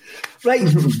life. Right,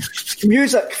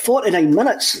 music, 49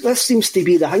 minutes. This seems to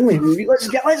be the hang.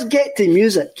 Let's get to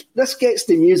music. This gets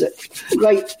to music.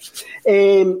 Right.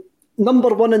 Number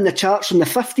one in the charts on the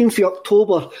 15th of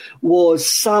October was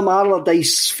Sam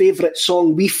Allardyce's favourite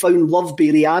song, We Found Love by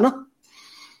Rihanna.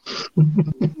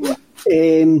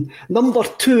 Number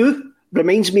two,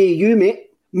 reminds me of you, mate,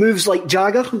 Moves Like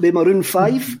Jagger by Maroon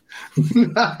 5.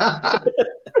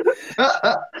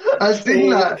 I've seen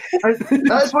that.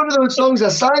 That's one of those songs I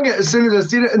sang it as soon as I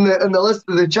seen it in the list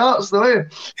of the charts. The way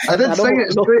I did sing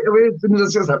it straight away as soon as I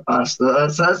said that.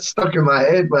 That's stuck in my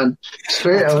head, man.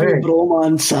 Straight away.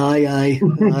 Romance, aye.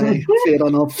 Fair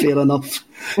enough.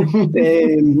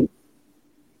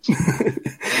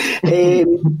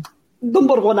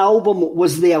 Number one album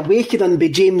was The Awakening by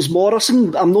James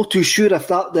Morrison. I'm not too sure if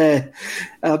that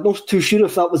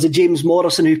was the James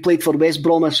Morrison who played for West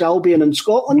Bromwich Albion in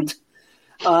Scotland.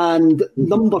 And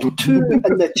number two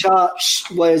in the charts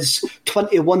was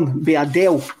 21 by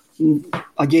Adele.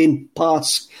 Again,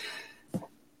 pass.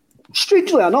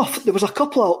 Strangely enough, there was a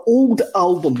couple of old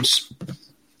albums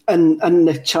in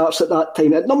the charts at that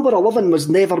time. At number 11 was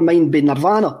Nevermind by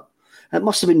Nirvana. It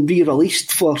must have been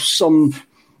re-released for some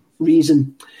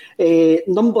reason.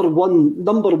 Number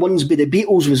one's by the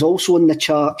Beatles was also in the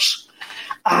charts.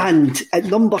 And at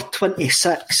number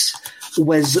 26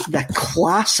 was the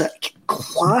classic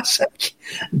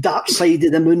Dark Side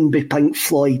of the Moon by Pink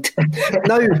Floyd.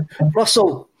 Now,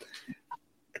 Russell,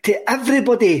 to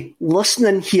everybody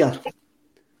listening here,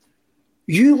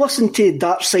 you listened to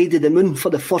Dark Side of the Moon for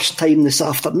the first time this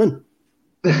afternoon.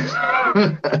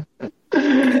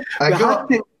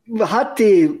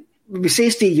 We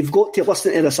says to you, you've got to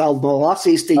listen to this album. Or I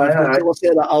says to you, you've got to listen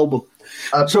to that album.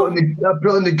 I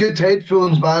brought in the good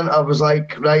headphones, man. I was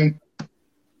like, right,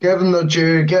 give them their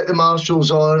due, get the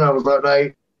Marshalls on. I was like,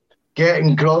 right, get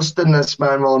engrossed in this,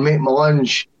 man, while I make my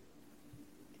lunch.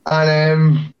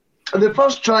 And the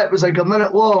first track was like a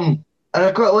minute long, and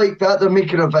I quite like that. They're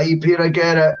making a vibe here, I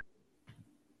get it.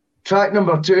 Track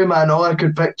number 2, man, all I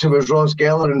could picture was Ross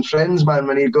Geller and Friends, man,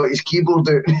 when he got his keyboard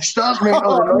out and he starts making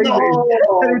all the noises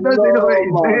and he doesn't know what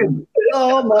he's doing.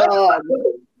 Oh, man.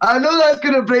 I know that's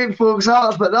going to break folks'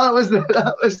 hearts, but that was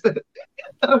the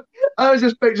I was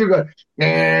just picturing going,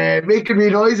 making me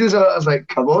noises. I was like,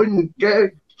 come on, get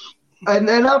it. And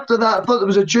then after that, I thought there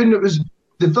was a tune that was,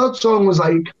 the third song was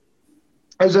like,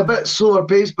 it was a bit slower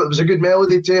paced, but it was a good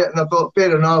melody to it, and I thought,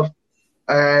 fair enough.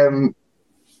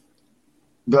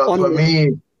 But for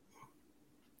me,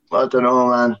 I don't know,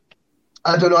 man.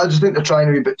 I don't know. I just think they're trying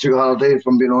a wee bit too hard, if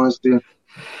I'm being honest with you.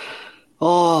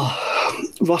 Oh,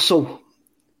 Russell,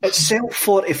 it sold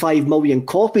 45 million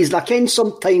copies. And I can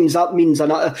sometimes that means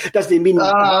doesn't mean. You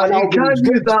can't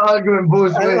use that argument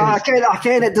both ways. I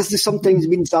can. It doesn't sometimes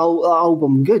mean the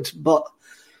album good, but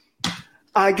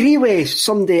I agree with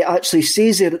somebody actually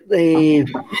says it.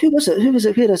 Who was it?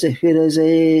 Where is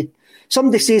it?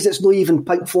 Somebody says it's not even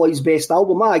Pink Floyd's best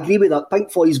album. I agree with that.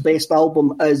 Pink Floyd's best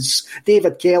album is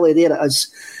David Kelly. There it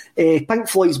is. Pink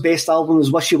Floyd's best album is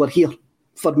Wish You Were Here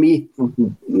for me.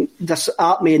 Mm-hmm. This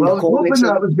at me in the comments.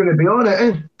 I was hoping that was going to be on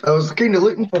it. I was kind of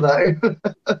looking for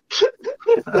that.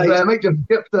 Right. I might just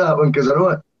skip to that one because I know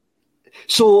it.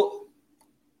 So,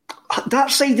 Dark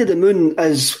Side of the Moon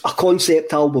is a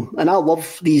concept album, and I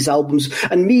love these albums.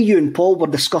 And me, you, and Paul were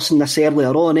discussing this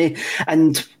earlier on,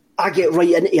 and I get right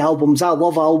into albums. I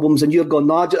love albums, and you're going,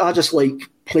 no, I just like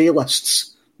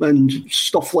playlists and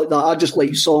stuff like that. I just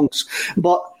like songs.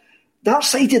 But Dark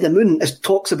Side of the Moon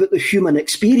talks about the human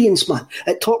experience, man.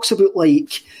 It talks about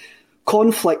like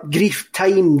conflict, grief,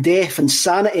 time, death, and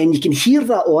sanity, and you can hear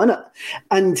that on it.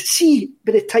 And see,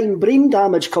 by the time Brain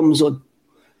Damage comes on,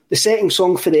 the second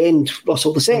song for the end,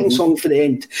 Russell, the second song for the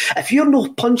end. If you're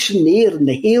not punching the air and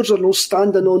the hairs are not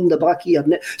standing up on the back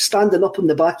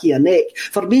of your neck,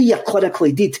 for me, you're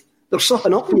clinically dead. There's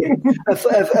something up with you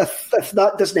if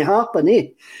that doesn't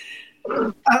happen,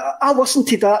 I listened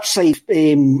to Dark Side.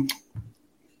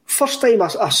 First time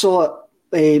I saw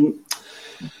it,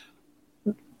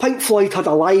 Pink Floyd had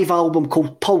a live album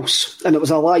called Pulse, and it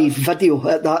was a live video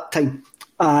at that time.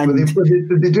 And did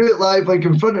they do it live, like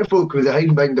in front of folk, with the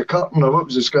hiding behind the curtain, or what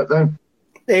was the script then?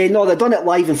 No, they done it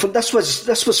live in front. This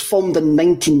was filmed in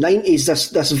 1990s.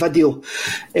 This video,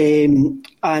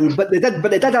 but they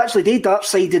did actually do Dark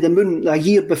Side of the Moon a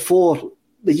year before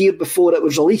it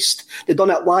was released. They done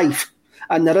it live,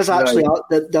 and there is actually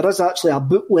a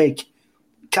bootleg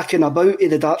kicking about of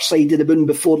the Dark Side of the Moon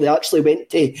before they actually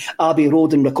went to Abbey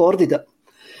Road and recorded it.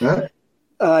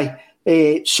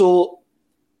 So.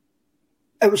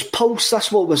 It was Pulse,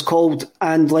 that's what it was called,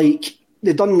 and like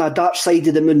they done a Dark Side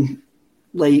of the Moon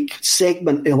like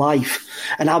segment of life,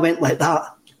 and I went like that.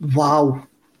 Wow,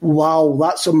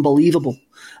 that's unbelievable.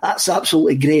 That's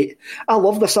absolutely great. I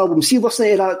love this album. See,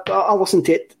 listening to that, I listened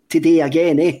to it today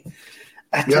again. It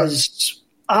is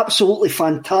absolutely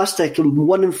fantastic, and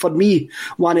one of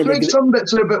the. Some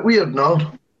bits are a bit weird,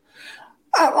 no?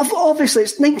 Obviously,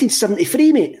 it's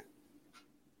 1973, mate.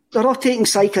 They're all taking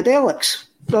psychedelics.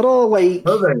 They're all like,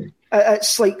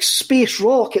 it's like space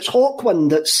rock, it's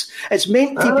Hawkwind, it's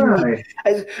meant to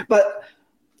be, but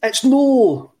it's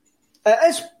no, it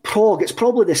is prog, it's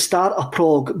probably the start of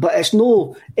prog, but it's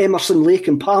no Emerson, Lake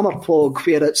and Palmer prog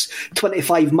where it's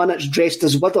 25 minutes dressed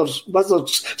as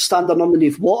wizards standing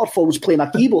underneath waterfalls playing a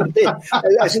keyboard.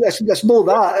 It's no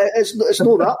that, it's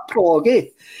no that prog,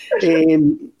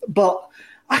 but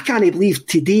I can't believe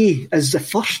today is the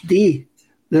first day,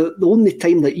 the only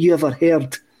time that you ever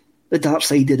heard the Dark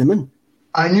Side of the Moon.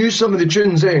 I knew some of the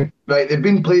tunes, Right, they've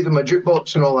been played in my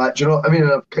jukebox and all that. Do you know what I mean?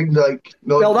 And I've kind of like.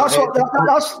 Well, that's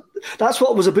what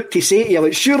I was about to say to you.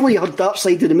 Like, surely you had Dark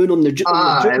Side of the Moon on the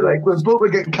jukebox. Like when folk were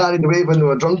getting carried away when they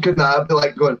were drunk and that, I'd be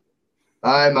like going,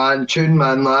 "Aye, man, tune,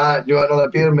 man, that. You want another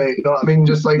beer, mate?" You know what I mean?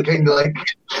 Just like kind of like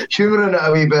humouring it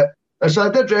a wee bit. And so I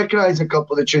did recognise a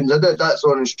couple of the tunes. I did. That's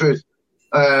honest truth.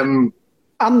 I'm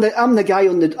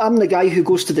the guy who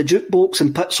goes to the jukebox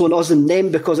and puts on Us and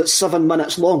Them because it's 7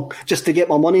 minutes long just to get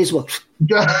my money's worth.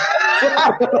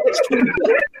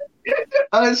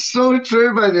 That's so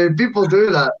true, man. People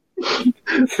do that.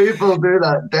 People do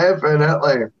that,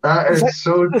 definitely. That is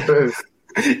so true.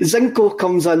 Zinco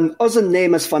comes in. Us and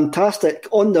Them is fantastic.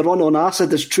 On the Run on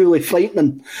Acid is truly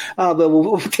frightening.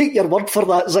 We'll take your word for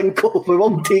that, Zinco. We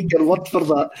will take your word for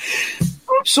that.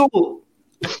 So,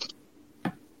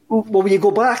 will you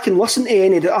go back and listen to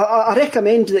any? I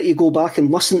recommend that you go back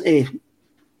and listen to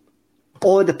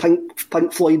all the Pink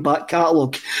Floyd back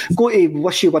catalogue. Go to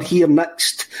Wish You Were Here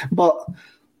next. But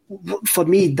for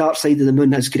me, Dark Side of the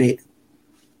Moon is great.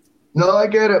 No, I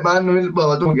get it, man.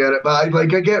 Well, I don't get it, but I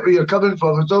get where you're coming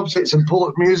from. It's obviously it's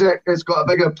important music. It's got a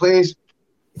bigger place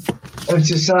in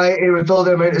society with all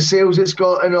the amount of sales it's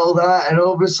got and all that. And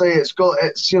obviously it's got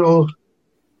its,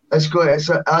 it's got its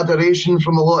adoration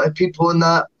from a lot of people and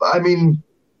that. But I mean,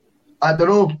 I don't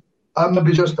know. I'm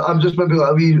just maybe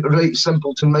like a wee right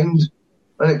simpleton mind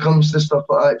when it comes to stuff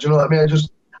like that. Do you know what I mean?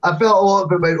 I felt a lot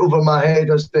of it went over my head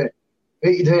as to, what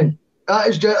are you doing? That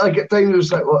is just like at times it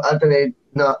was like, well, I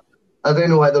don't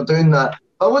know why they're doing that.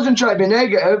 I wasn't trying to be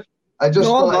negative. I just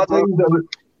thought at times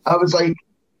I was like,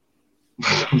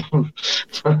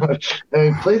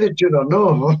 play the tune or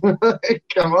no?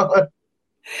 Come on.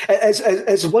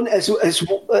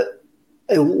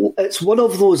 It's one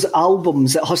of those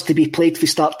albums that has to be played from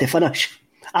start to finish.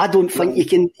 I don't think you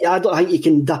can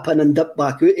dip in and dip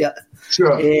back out yet.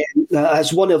 Sure.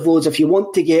 It's one of those, if you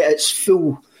want to get its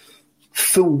full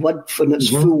width and its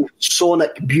full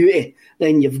sonic beauty,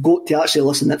 then you've got to actually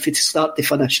listen to it from start to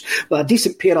finish. With a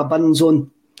decent pair of bins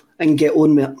on and get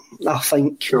on with it, I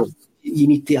think you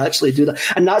need to actually do that.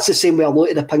 And that's the same with a lot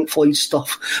of the Pink Floyd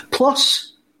stuff.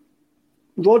 Plus,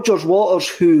 Roger Waters,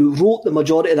 who wrote the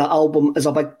majority of that album, is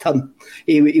a big Tim.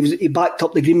 He backed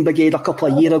up the Green Brigade a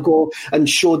couple of years ago and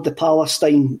showed the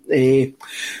Palestine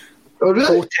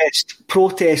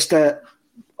protest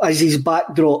as his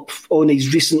backdrop on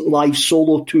his recent live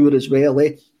solo tour as well.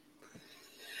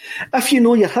 If you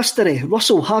know your history,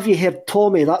 Russell, have you heard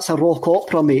Tommy? That's a rock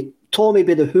opera, mate. Tommy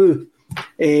by The Who.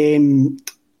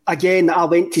 Again, I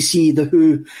went to see The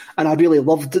Who and I really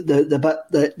loved the bit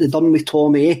that they done with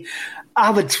Tommy.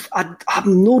 I'm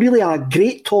not really a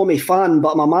great Tommy fan,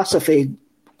 but I'm a massive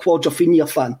Quadrophenia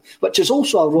fan, which is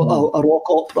also a rock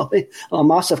opera. I'm a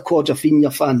massive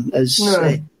Quadrophenia fan is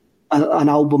an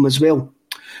album as well.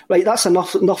 Right, that's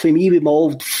enough of me with my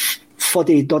old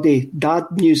fuddy-duddy dad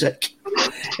music.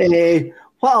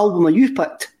 What album have you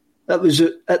picked that was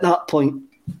at that point?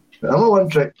 I'm a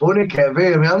one-trick pony,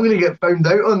 Kevin. I mean, I'm going to get found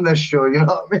out on this show, you know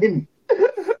what I mean?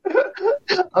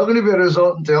 I'm going to be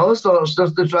resorting to all sorts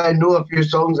just to try and know a few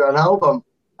songs on an album.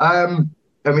 I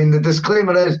mean, the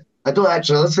disclaimer is, I don't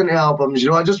actually listen to albums,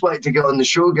 I just wanted to get on the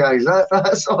show, guys.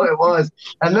 That's all it was.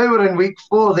 And now we're in week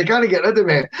 4. They can't get rid of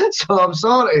me, so I'm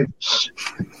sorry.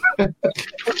 I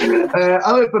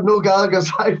went for Noel Gallagher's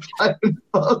High Flying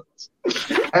Birds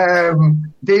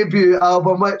debut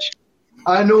album, which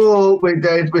I know we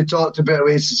talked about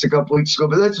Oasis a couple of weeks ago,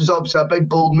 but this was obviously a big,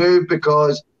 bold move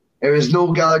because it was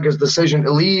Noel Gallagher's decision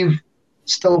to leave.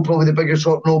 Still probably the biggest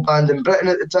rock and roll band in Britain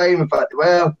at the time. In fact, they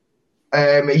were.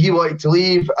 He wanted to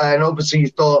leave, and obviously he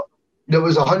thought there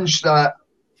was a hunch that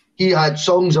he had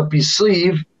songs up his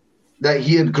sleeve that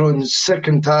he had grown sick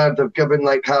and tired of giving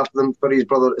like half of them for his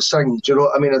brother to sing. Do you know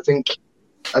what I mean?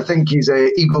 I think his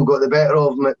ego got the better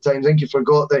of him at times. I think he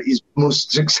forgot that his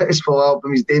most successful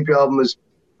album, his debut album, was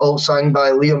all sang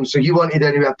by Liam. So he wanted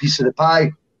anyway a piece of the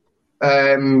pie.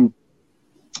 And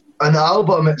the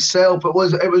album itself, it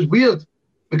was weird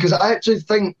because I actually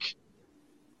think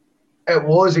it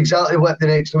was exactly what the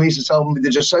next Oasis album would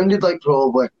have just sounded like,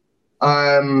 probably.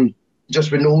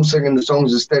 Just with Noel singing the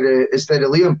songs instead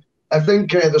of Liam. I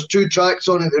think there's 2 tracks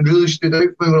on it that really stood out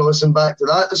when we were listening back to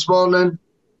that this morning.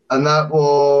 And that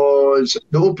was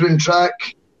the opening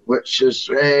track, which is...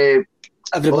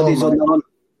 Everybody's on the Run.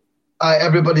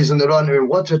 Everybody's on the Run. I mean,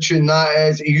 what a tune that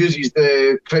is. He uses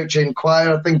the Crouching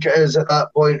Choir, I think it is, at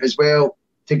that point as well,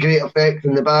 to great effect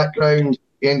in the background.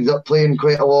 He ended up playing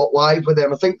quite a lot live with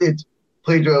them. I think they'd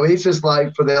played with Oasis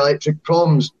live for the Electric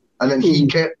Proms, and then he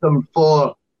kept them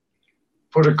for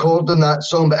recording that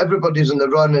song. But Everybody's on the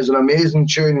Run is an amazing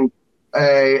tune.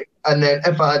 And then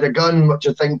If I Had a Gun, which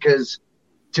I think is,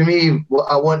 to me, what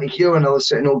I want to hear when I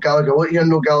listen to Noel Gallagher. I want to hear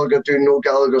Noel Gallagher doing Noel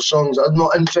Gallagher songs. I'm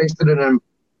not interested in him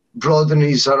broadening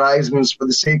his horizons for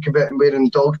the sake of it and wearing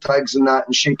dog tags and that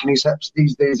and shaking his hips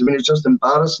these days. I mean, it's just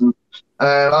embarrassing.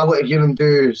 I want to hear him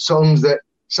do songs that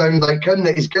sound like him,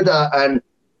 that he's good at. And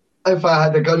If I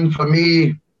Had a Gun, for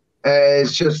me,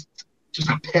 is just just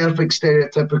a perfect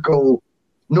stereotypical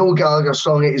Noel Gallagher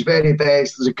song at his very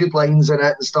best. There's a good lines in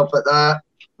it and stuff like that.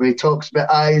 When he talks about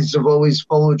eyes have always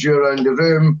followed you around the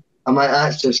room. I'm like,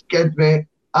 that's just good, mate.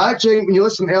 I actually think when you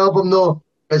listen to the album, though,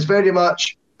 it's very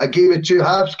much a game of two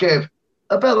halves, Kev.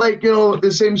 A bit like,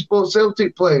 the same sport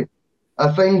Celtic play.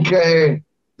 I think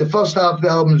the first half of the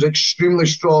album is extremely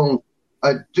strong.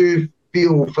 I do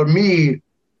feel, for me,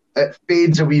 it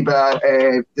fades a wee bit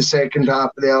the second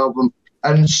half of the album.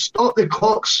 And Stop the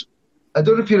Clocks, I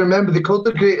don't know if you remember, they called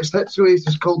the Greatest Hits,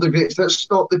 Oasis called the Greatest Hits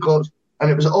Stop the Clocks, and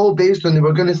it was all based on they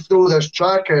were going to throw this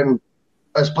track in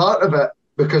as part of it,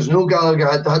 because Noel Gallagher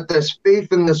had this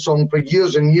faith in this song for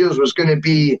years and years was going to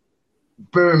be,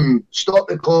 boom, Stop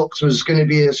the Clocks was going to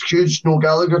be this huge Noel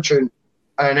Gallagher tune,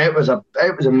 and it was a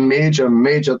major,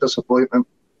 major disappointment.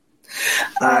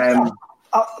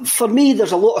 For me,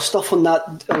 there's a lot of stuff on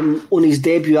that on his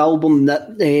debut album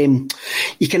that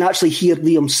you can actually hear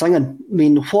Liam singing. I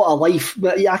mean, what a life!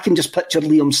 I can just picture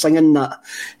Liam singing that,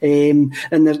 and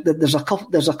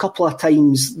there's a couple of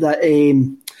times that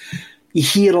you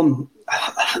hear him.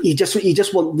 You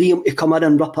just want Liam to come in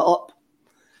and rip it up.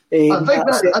 I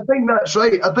think that's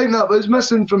right. I think that was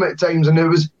missing from it at times, and it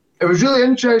was really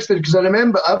interesting because I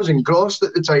remember I was engrossed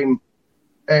at the time.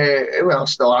 Well,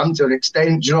 still am to an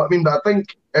extent, do you know what I mean? But I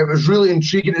think it was really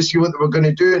intriguing to see what they were going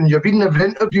to do. And you're reading every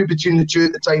interview between the two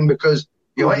at the time because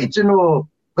you wanted to know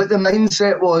what the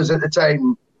mindset was at the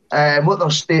time, what their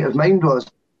state of mind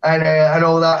was, and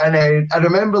all that. And I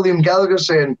remember Liam Gallagher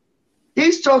saying,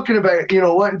 he's talking about,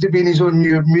 wanting to be in his own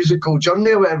new musical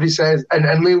journey or whatever he says. And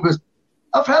Liam goes,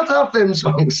 I've heard half them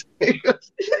songs.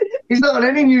 He's not on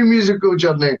any new musical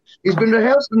journey. He's been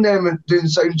rehearsing them and doing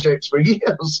sound checks for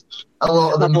years, a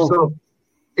lot of them. So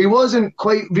he wasn't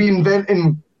quite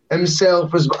reinventing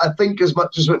himself as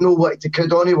much as what Noel wanted to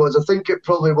kid on he was. I think it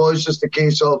probably was just a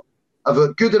case of, I've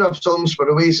got good enough songs for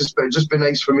Oasis, but it'd just be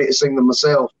nice for me to sing them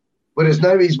myself. Whereas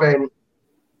now he's been,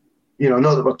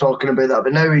 not that we're talking about that,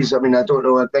 but now he's, I don't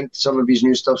know, I think some of his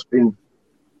new stuff's been,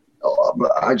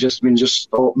 just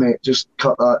stop, mate. Just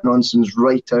cut that nonsense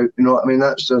right out. You know what I mean?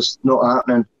 That's just not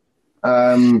happening.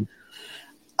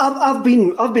 I've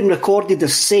been recorded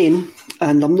as saying,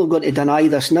 and I'm not going to deny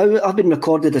this now, I've been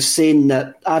recorded as saying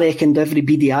that I reckoned every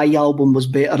BDI album was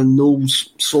better than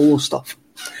Noel's solo stuff.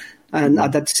 And I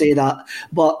did say that.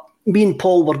 But me and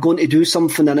Paul were going to do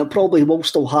something, and it probably will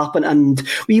still happen. And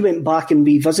we went back and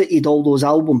revisited all those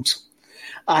albums.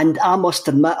 And I must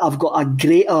admit, I've got a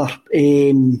greater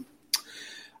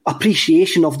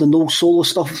appreciation of the Noel solo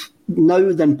stuff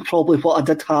now than probably what I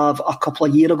did have a couple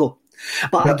of years ago.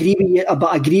 But I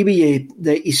agree with you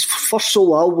that his first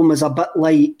solo album is a bit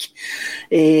like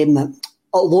a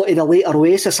lot of the later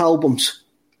Oasis albums.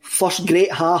 First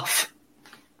great half,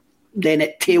 then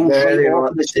it tails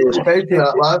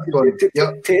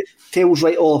tails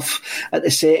right off at the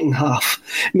second half.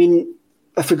 I mean,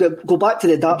 if we go back to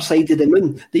the Dark Side of the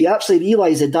Moon, do you actually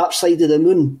realise the Dark Side of the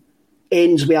Moon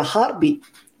ends with a heartbeat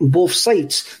on both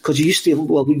sides? Because we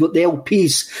got the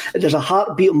LPs, and there's a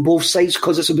heartbeat on both sides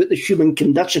because it's about the human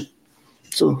condition.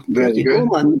 So there you go,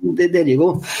 man. There you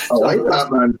go. I like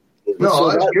that, man.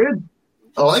 No, that's good.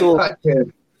 I like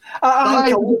that,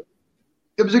 Kev.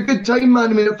 It was a good time,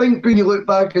 man. I think when you look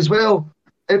back as well,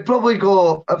 it probably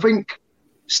got, I think,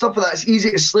 stuff like that, it's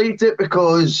easy to slate it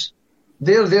because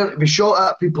they're there to be shot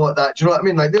at people like that. Do you know what I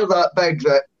mean? Like, they're that big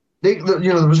that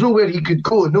there was nowhere he could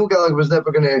go. Noel Gallagher was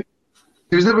never going to.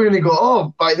 He was never going to go,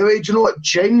 oh, by the way, do you know what?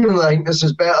 Genuinely, I think this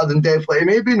is better than Definitely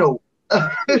Maybe. No,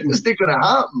 it's not going to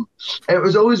happen. It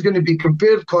was always going to be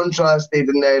compared, contrasted,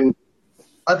 and then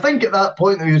I think at that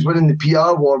point he was winning the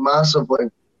PR war massively.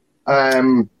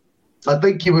 I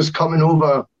think he was coming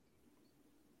over.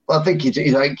 I think he'd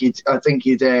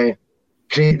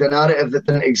created a narrative that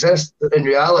didn't exist in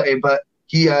reality, but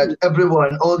he had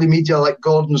everyone, all the media, like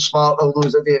Gordon Smart, all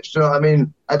those idiots. Do you know what I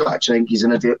mean? I don't actually think he's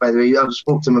an idiot, by the way. I've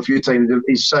spoken to him a few times.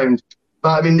 He's sound,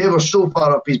 but they were so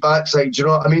far up his backside. Do you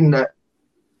know what I mean? That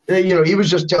he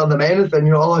was just telling them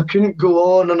anything. Oh, I couldn't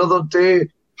go on another day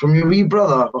from your wee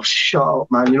brother. Oh, shut up,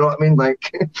 man. You know what I mean?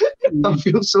 Like, I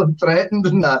feel so threatened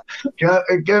in that.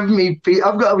 Give me peace.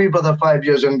 I've got a wee brother 5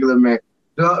 years younger than me.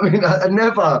 You know what I mean? I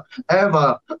never,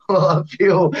 ever I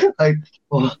feel like,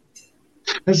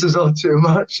 this is all too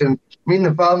much. And me and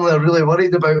the family are really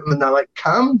worried about him. And they're like,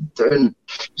 calm down.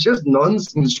 It's just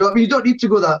nonsense. You don't need to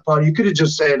go that far. You could have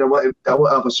just said, I want to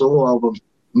have a solo album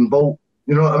and bolt.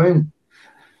 You know what I mean?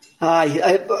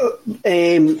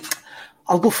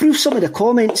 I'll go through some of the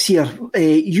comments here.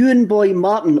 Ewan Boy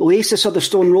Martin, Oasis or the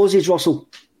Stone Roses, Russell?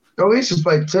 Oasis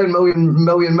by 10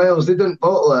 million miles. They didn't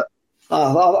bottle it.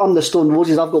 I'm the Stone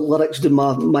Roses. I've got lyrics to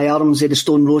my arms of the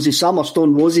Stone Roses. So I'm a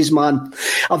Stone Roses man.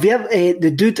 Have you ever,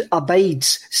 the dude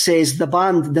Abides says the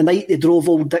band, the night they drove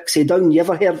Old Dixie down. You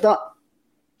ever heard that?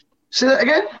 Say that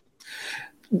again?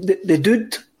 The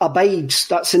dude Abides,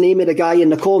 that's the name of the guy in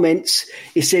the comments.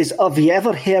 He says, have you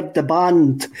ever heard the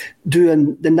band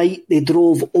doing the night they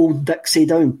drove Old Dixie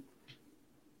down?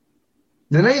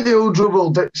 The night they all drove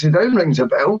Old Dixie down rings a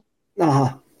bell.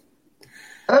 Uh-huh.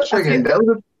 That's ringing a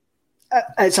bell.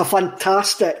 It's a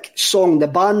fantastic song. The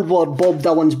band were Bob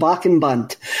Dylan's backing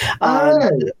band.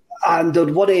 And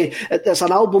there's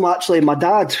an album, actually, my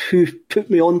dad, who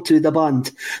put me onto the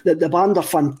band. The band are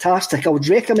fantastic. I would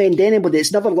recommend anybody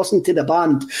that's never listened to the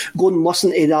band, go and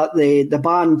listen to that. The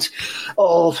band,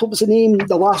 what was the name?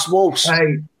 The Last Waltz.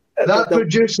 Aye. That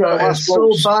producer is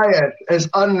so biased. It's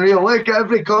unreal. Look at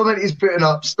every comment he's putting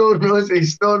up. Stone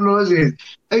Roses.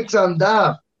 Thinks I'm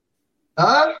daft.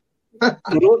 Huh?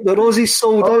 The Roses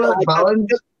sold out.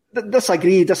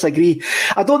 Disagree.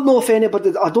 I don't know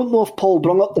if Paul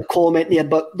brought up the comment there,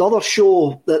 but the other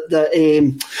show that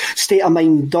the State of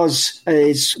Mind does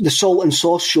is the Salt and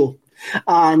Sauce show.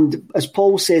 And as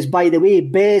Paul says, by the way,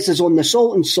 Bez is on the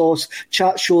Salt and Sauce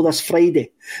chat show this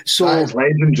Friday. So that's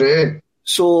legendary.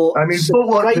 So I mean, folk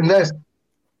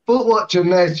watching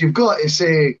this, you've got to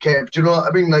say, Kev, do you know what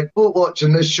I mean? Like, folk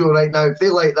watching this show right now, if they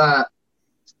like that,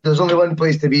 there's only one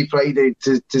place to be Friday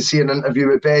to see an interview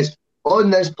with Bez on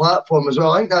this platform as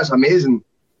well. I think that's amazing.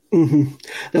 Mm-hmm.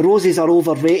 The Roses are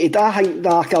overrated. I think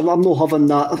that I'm not having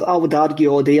that. I would argue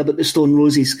all day about the Stone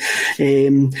Roses.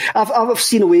 I've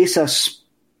seen Oasis,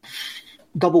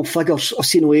 double figures. I've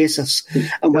seen Oasis,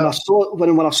 and when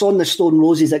I saw the Stone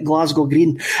Roses at Glasgow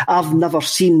Green, I've never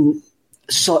seen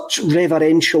such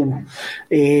reverential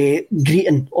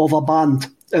greeting of a band.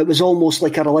 It was almost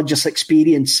like a religious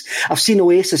experience. I've seen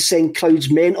Oasis send crowds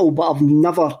mental, but I've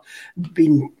never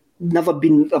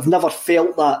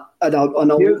felt that.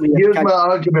 Here's my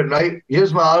argument, right?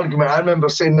 Here's my argument. I remember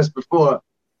saying this before.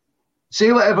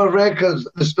 See whatever records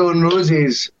the Stone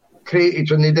Roses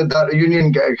created when they did that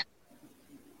reunion gig,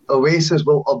 Oasis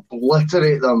will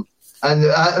obliterate them. And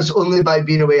that's only by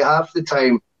being away half the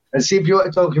time. And see, if you want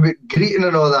to talk about greeting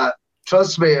and all that,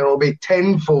 trust me, it will be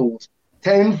tenfold,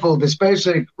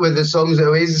 especially with the songs that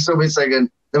Oasis will be singing,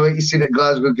 the way you seen at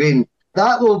Glasgow Green.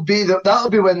 That'll be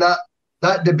when that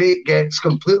debate gets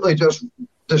completely just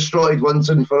destroyed once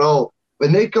and for all.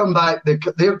 When they come back,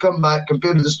 they'll come back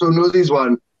compared to the Stone Roses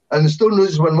one, and the Stone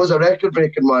Roses one was a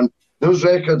record-breaking one. Those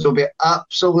records will be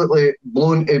absolutely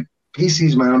blown to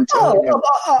pieces, man. I'm telling you.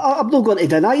 I'm not going to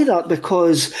deny that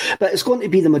but it's going to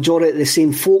be the majority of the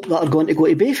same folk that are going to go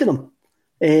to bay for them.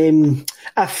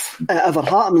 If it ever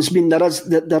happens, I mean, there is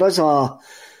a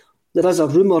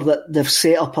rumour that they've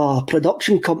set up a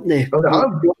production company,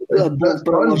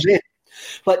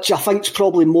 which I think is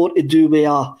probably more to do with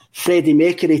a Freddie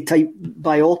Mercury type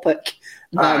biopic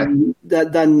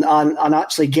than an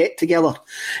actually get together.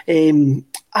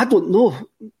 I don't know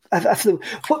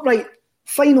right.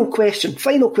 Final question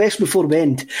before we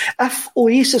end. If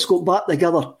Oasis got back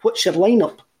together, what's your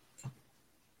lineup?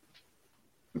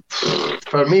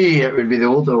 For me, it would be the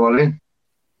older one.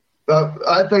 But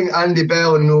I think Andy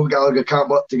Bell and Noel Gallagher can't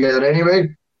work together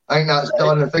anyway. I think that's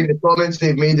done. I think the comments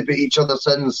they've made about each other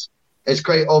since, it's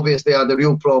quite obvious they had a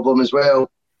real problem as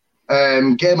well.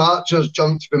 Gem Archer's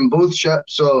jumped from both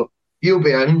ships, so he'll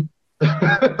be in.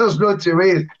 There's no two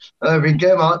ways. I mean,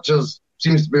 Gem Archer's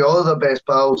seems to be all their best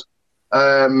pals.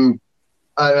 And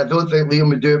I don't think Liam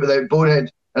would do it without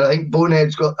Bonehead. And I think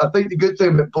the good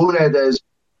thing about Bonehead is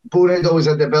Bonehead always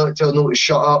had the ability to tell Noel to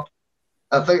shut up.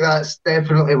 I think that's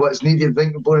definitely what's needed. I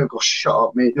think Bonehead go, shut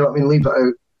up, mate. You know what I mean? Leave it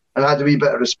out. And had a wee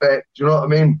bit of respect. Do you know what I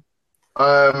mean?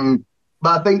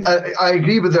 But I think I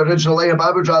agree with the original lineup.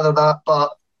 I would rather that,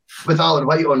 but with Alan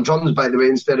White on drums, by the way,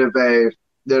 instead of the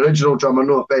original drummer.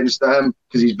 No offence to him,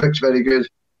 because his book's very good.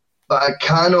 But I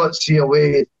cannot see a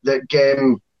way that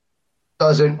Gem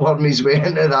doesn't worm his way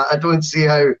into that. I don't see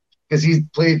how, because he's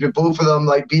played with both of them,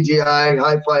 like BGI,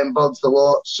 High Flying Birds, the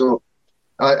lot. So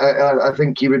I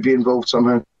think he would be involved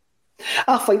somehow.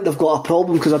 I think they've got a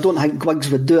problem because I don't think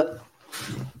Gwiggs would do it.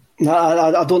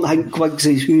 I don't think Gwiggs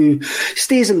is who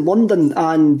stays in London,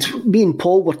 and me and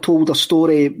Paul were told a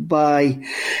story by,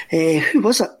 who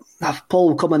was it? Paul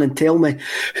will come in and tell me,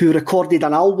 who recorded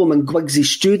an album in Gwiggs'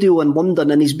 studio in London,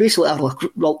 and he's basically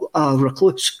a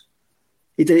recluse.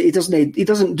 He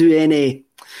doesn't do any.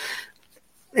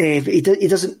 He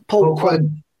doesn't. Paul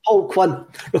Quinn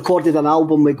recorded an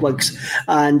album with Gwiggs,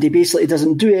 and he basically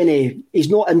doesn't do any. He's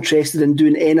not interested in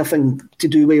doing anything to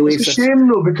do with Oasis. It's a shame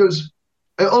though, because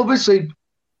obviously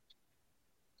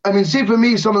I mean, see, for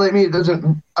me, someone like me,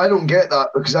 I don't get that,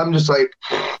 because I'm just like,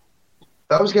 if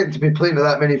I was getting to be playing with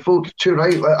that many folk, too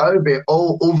right, like, I would be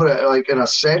all over it like in a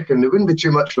second. It wouldn't be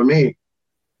too much for me.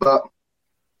 But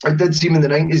it did seem in the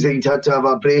 90s that he'd had to have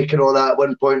a break and all that at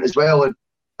one point as well. And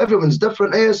everyone's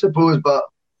different, I suppose. But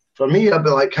for me, I'd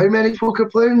be like, how many folk are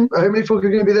playing? How many folk are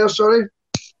going to be there, sorry?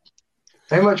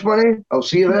 How much money? I'll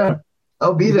see you there.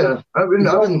 I'll be there. That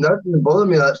wouldn't bother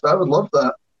me. I would love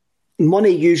that.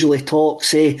 Money usually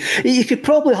talks. You could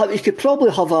probably have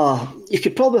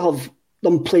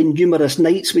them playing numerous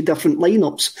nights with different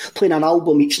lineups, playing an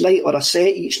album each night or a set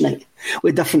each night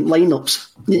with different lineups.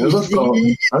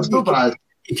 That's not bad.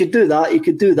 You could do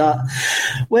that.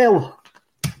 Well,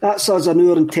 that's us an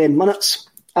hour and 10 minutes.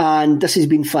 And this has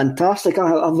been fantastic.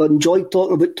 I've enjoyed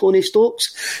talking about Tony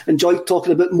Stokes, enjoyed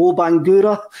talking about Mo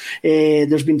Bangura.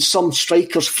 There's been some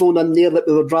strikers thrown in there that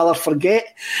we would rather forget.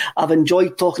 I've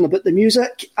enjoyed talking about the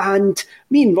music, and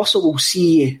me and Russell will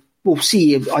see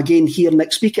you again here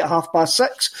next week at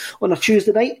 6:30 on a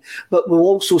Tuesday night, but we'll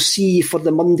also see you for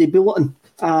the Monday bulletin.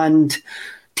 And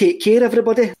take care,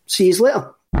 everybody. See you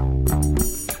later.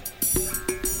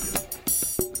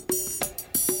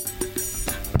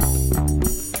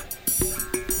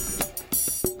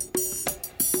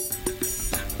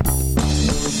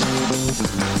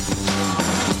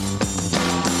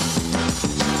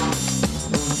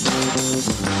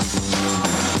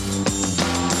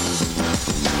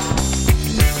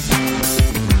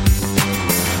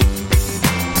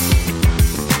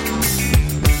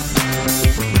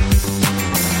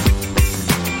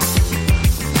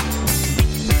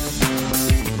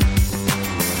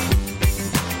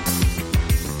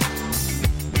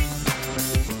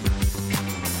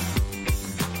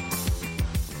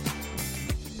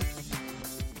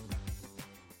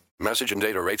 Message and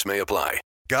data rates may apply.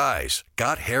 Guys,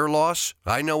 got hair loss?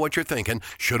 I know what you're thinking.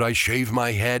 Should I shave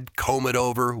my head, comb it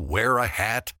over, wear a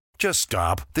hat? Just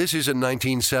stop. This isn't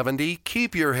 1970.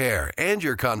 Keep your hair and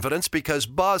your confidence, because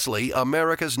Bosley,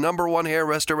 America's #1 hair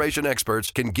restoration experts,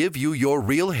 can give you your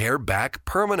real hair back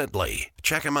permanently.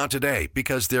 Check them out today,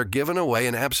 because they're giving away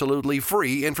an absolutely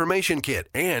free information kit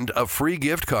and a free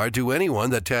gift card to anyone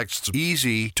that texts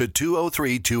EASY to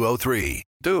 203-203.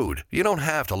 Dude, you don't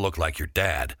have to look like your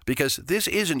dad, because this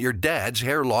isn't your dad's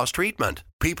hair loss treatment.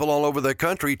 People all over the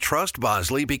country trust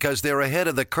Bosley because they're ahead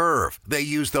of the curve. They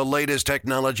use the latest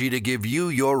technology to give you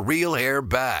your real hair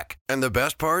back. And the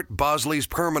best part? Bosley's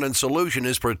permanent solution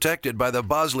is protected by the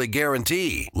Bosley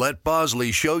Guarantee. Let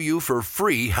Bosley show you for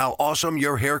free how awesome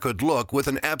your hair could look with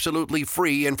an absolutely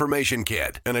free information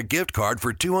kit and a gift card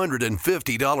for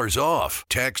 $250 off.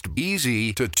 Text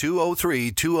EASY to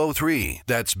 203-203.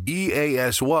 That's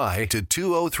BASY to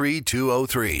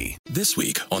 203-203. This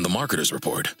week on The Marketer's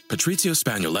Report, Patrizio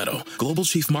Spagnoletto, Global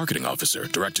Chief Marketing Officer,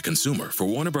 Direct-to-Consumer for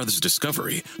Warner Brothers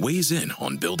Discovery, weighs in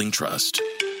on building trust.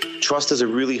 Trust is a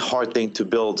really hard thing to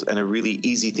build and a really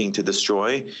easy thing to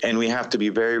destroy, and we have to be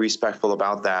very respectful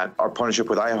about that. Our partnership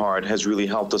with iHeart has really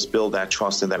helped us build that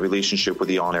trust and that relationship with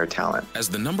the on-air talent. As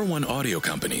the #1 audio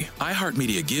company,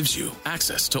 iHeartMedia gives you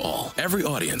access to all. Every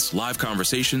audience, live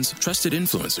conversations, trusted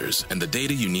influencers, and the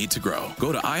data you need to grow.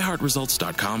 Go to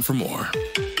iHeartResults.com for more.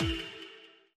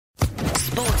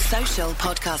 Sports Social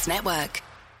Podcast Network.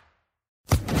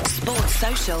 Sports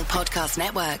Social Podcast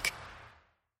Network.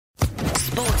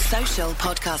 Sports Social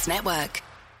Podcast Network.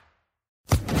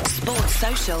 Sports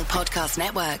Social Podcast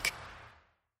Network.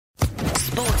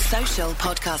 Sports Social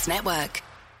Podcast Network.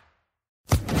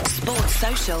 Sports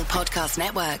Social Podcast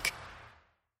Network.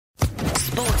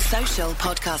 Sports Social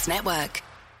Podcast Network.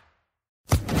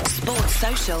 Sports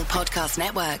Social Podcast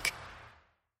Network.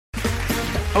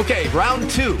 Okay, round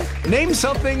 2. Name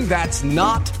something that's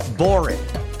not boring.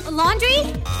 A laundry?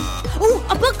 Ooh,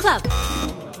 a book club.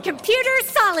 Computer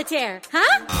solitaire,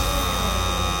 huh?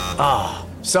 Ah, oh,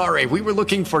 sorry, we were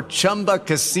looking for Chumba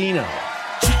Casino.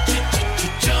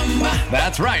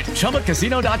 That's right,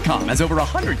 ChumbaCasino.com has over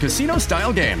 100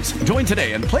 casino-style games. Join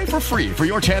today and play for free for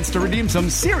your chance to redeem some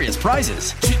serious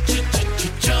prizes.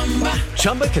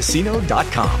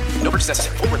 ChumbaCasino.com. No purchase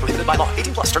necessary. Void where prohibited by law.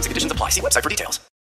 18+ terms and conditions apply. See website for details.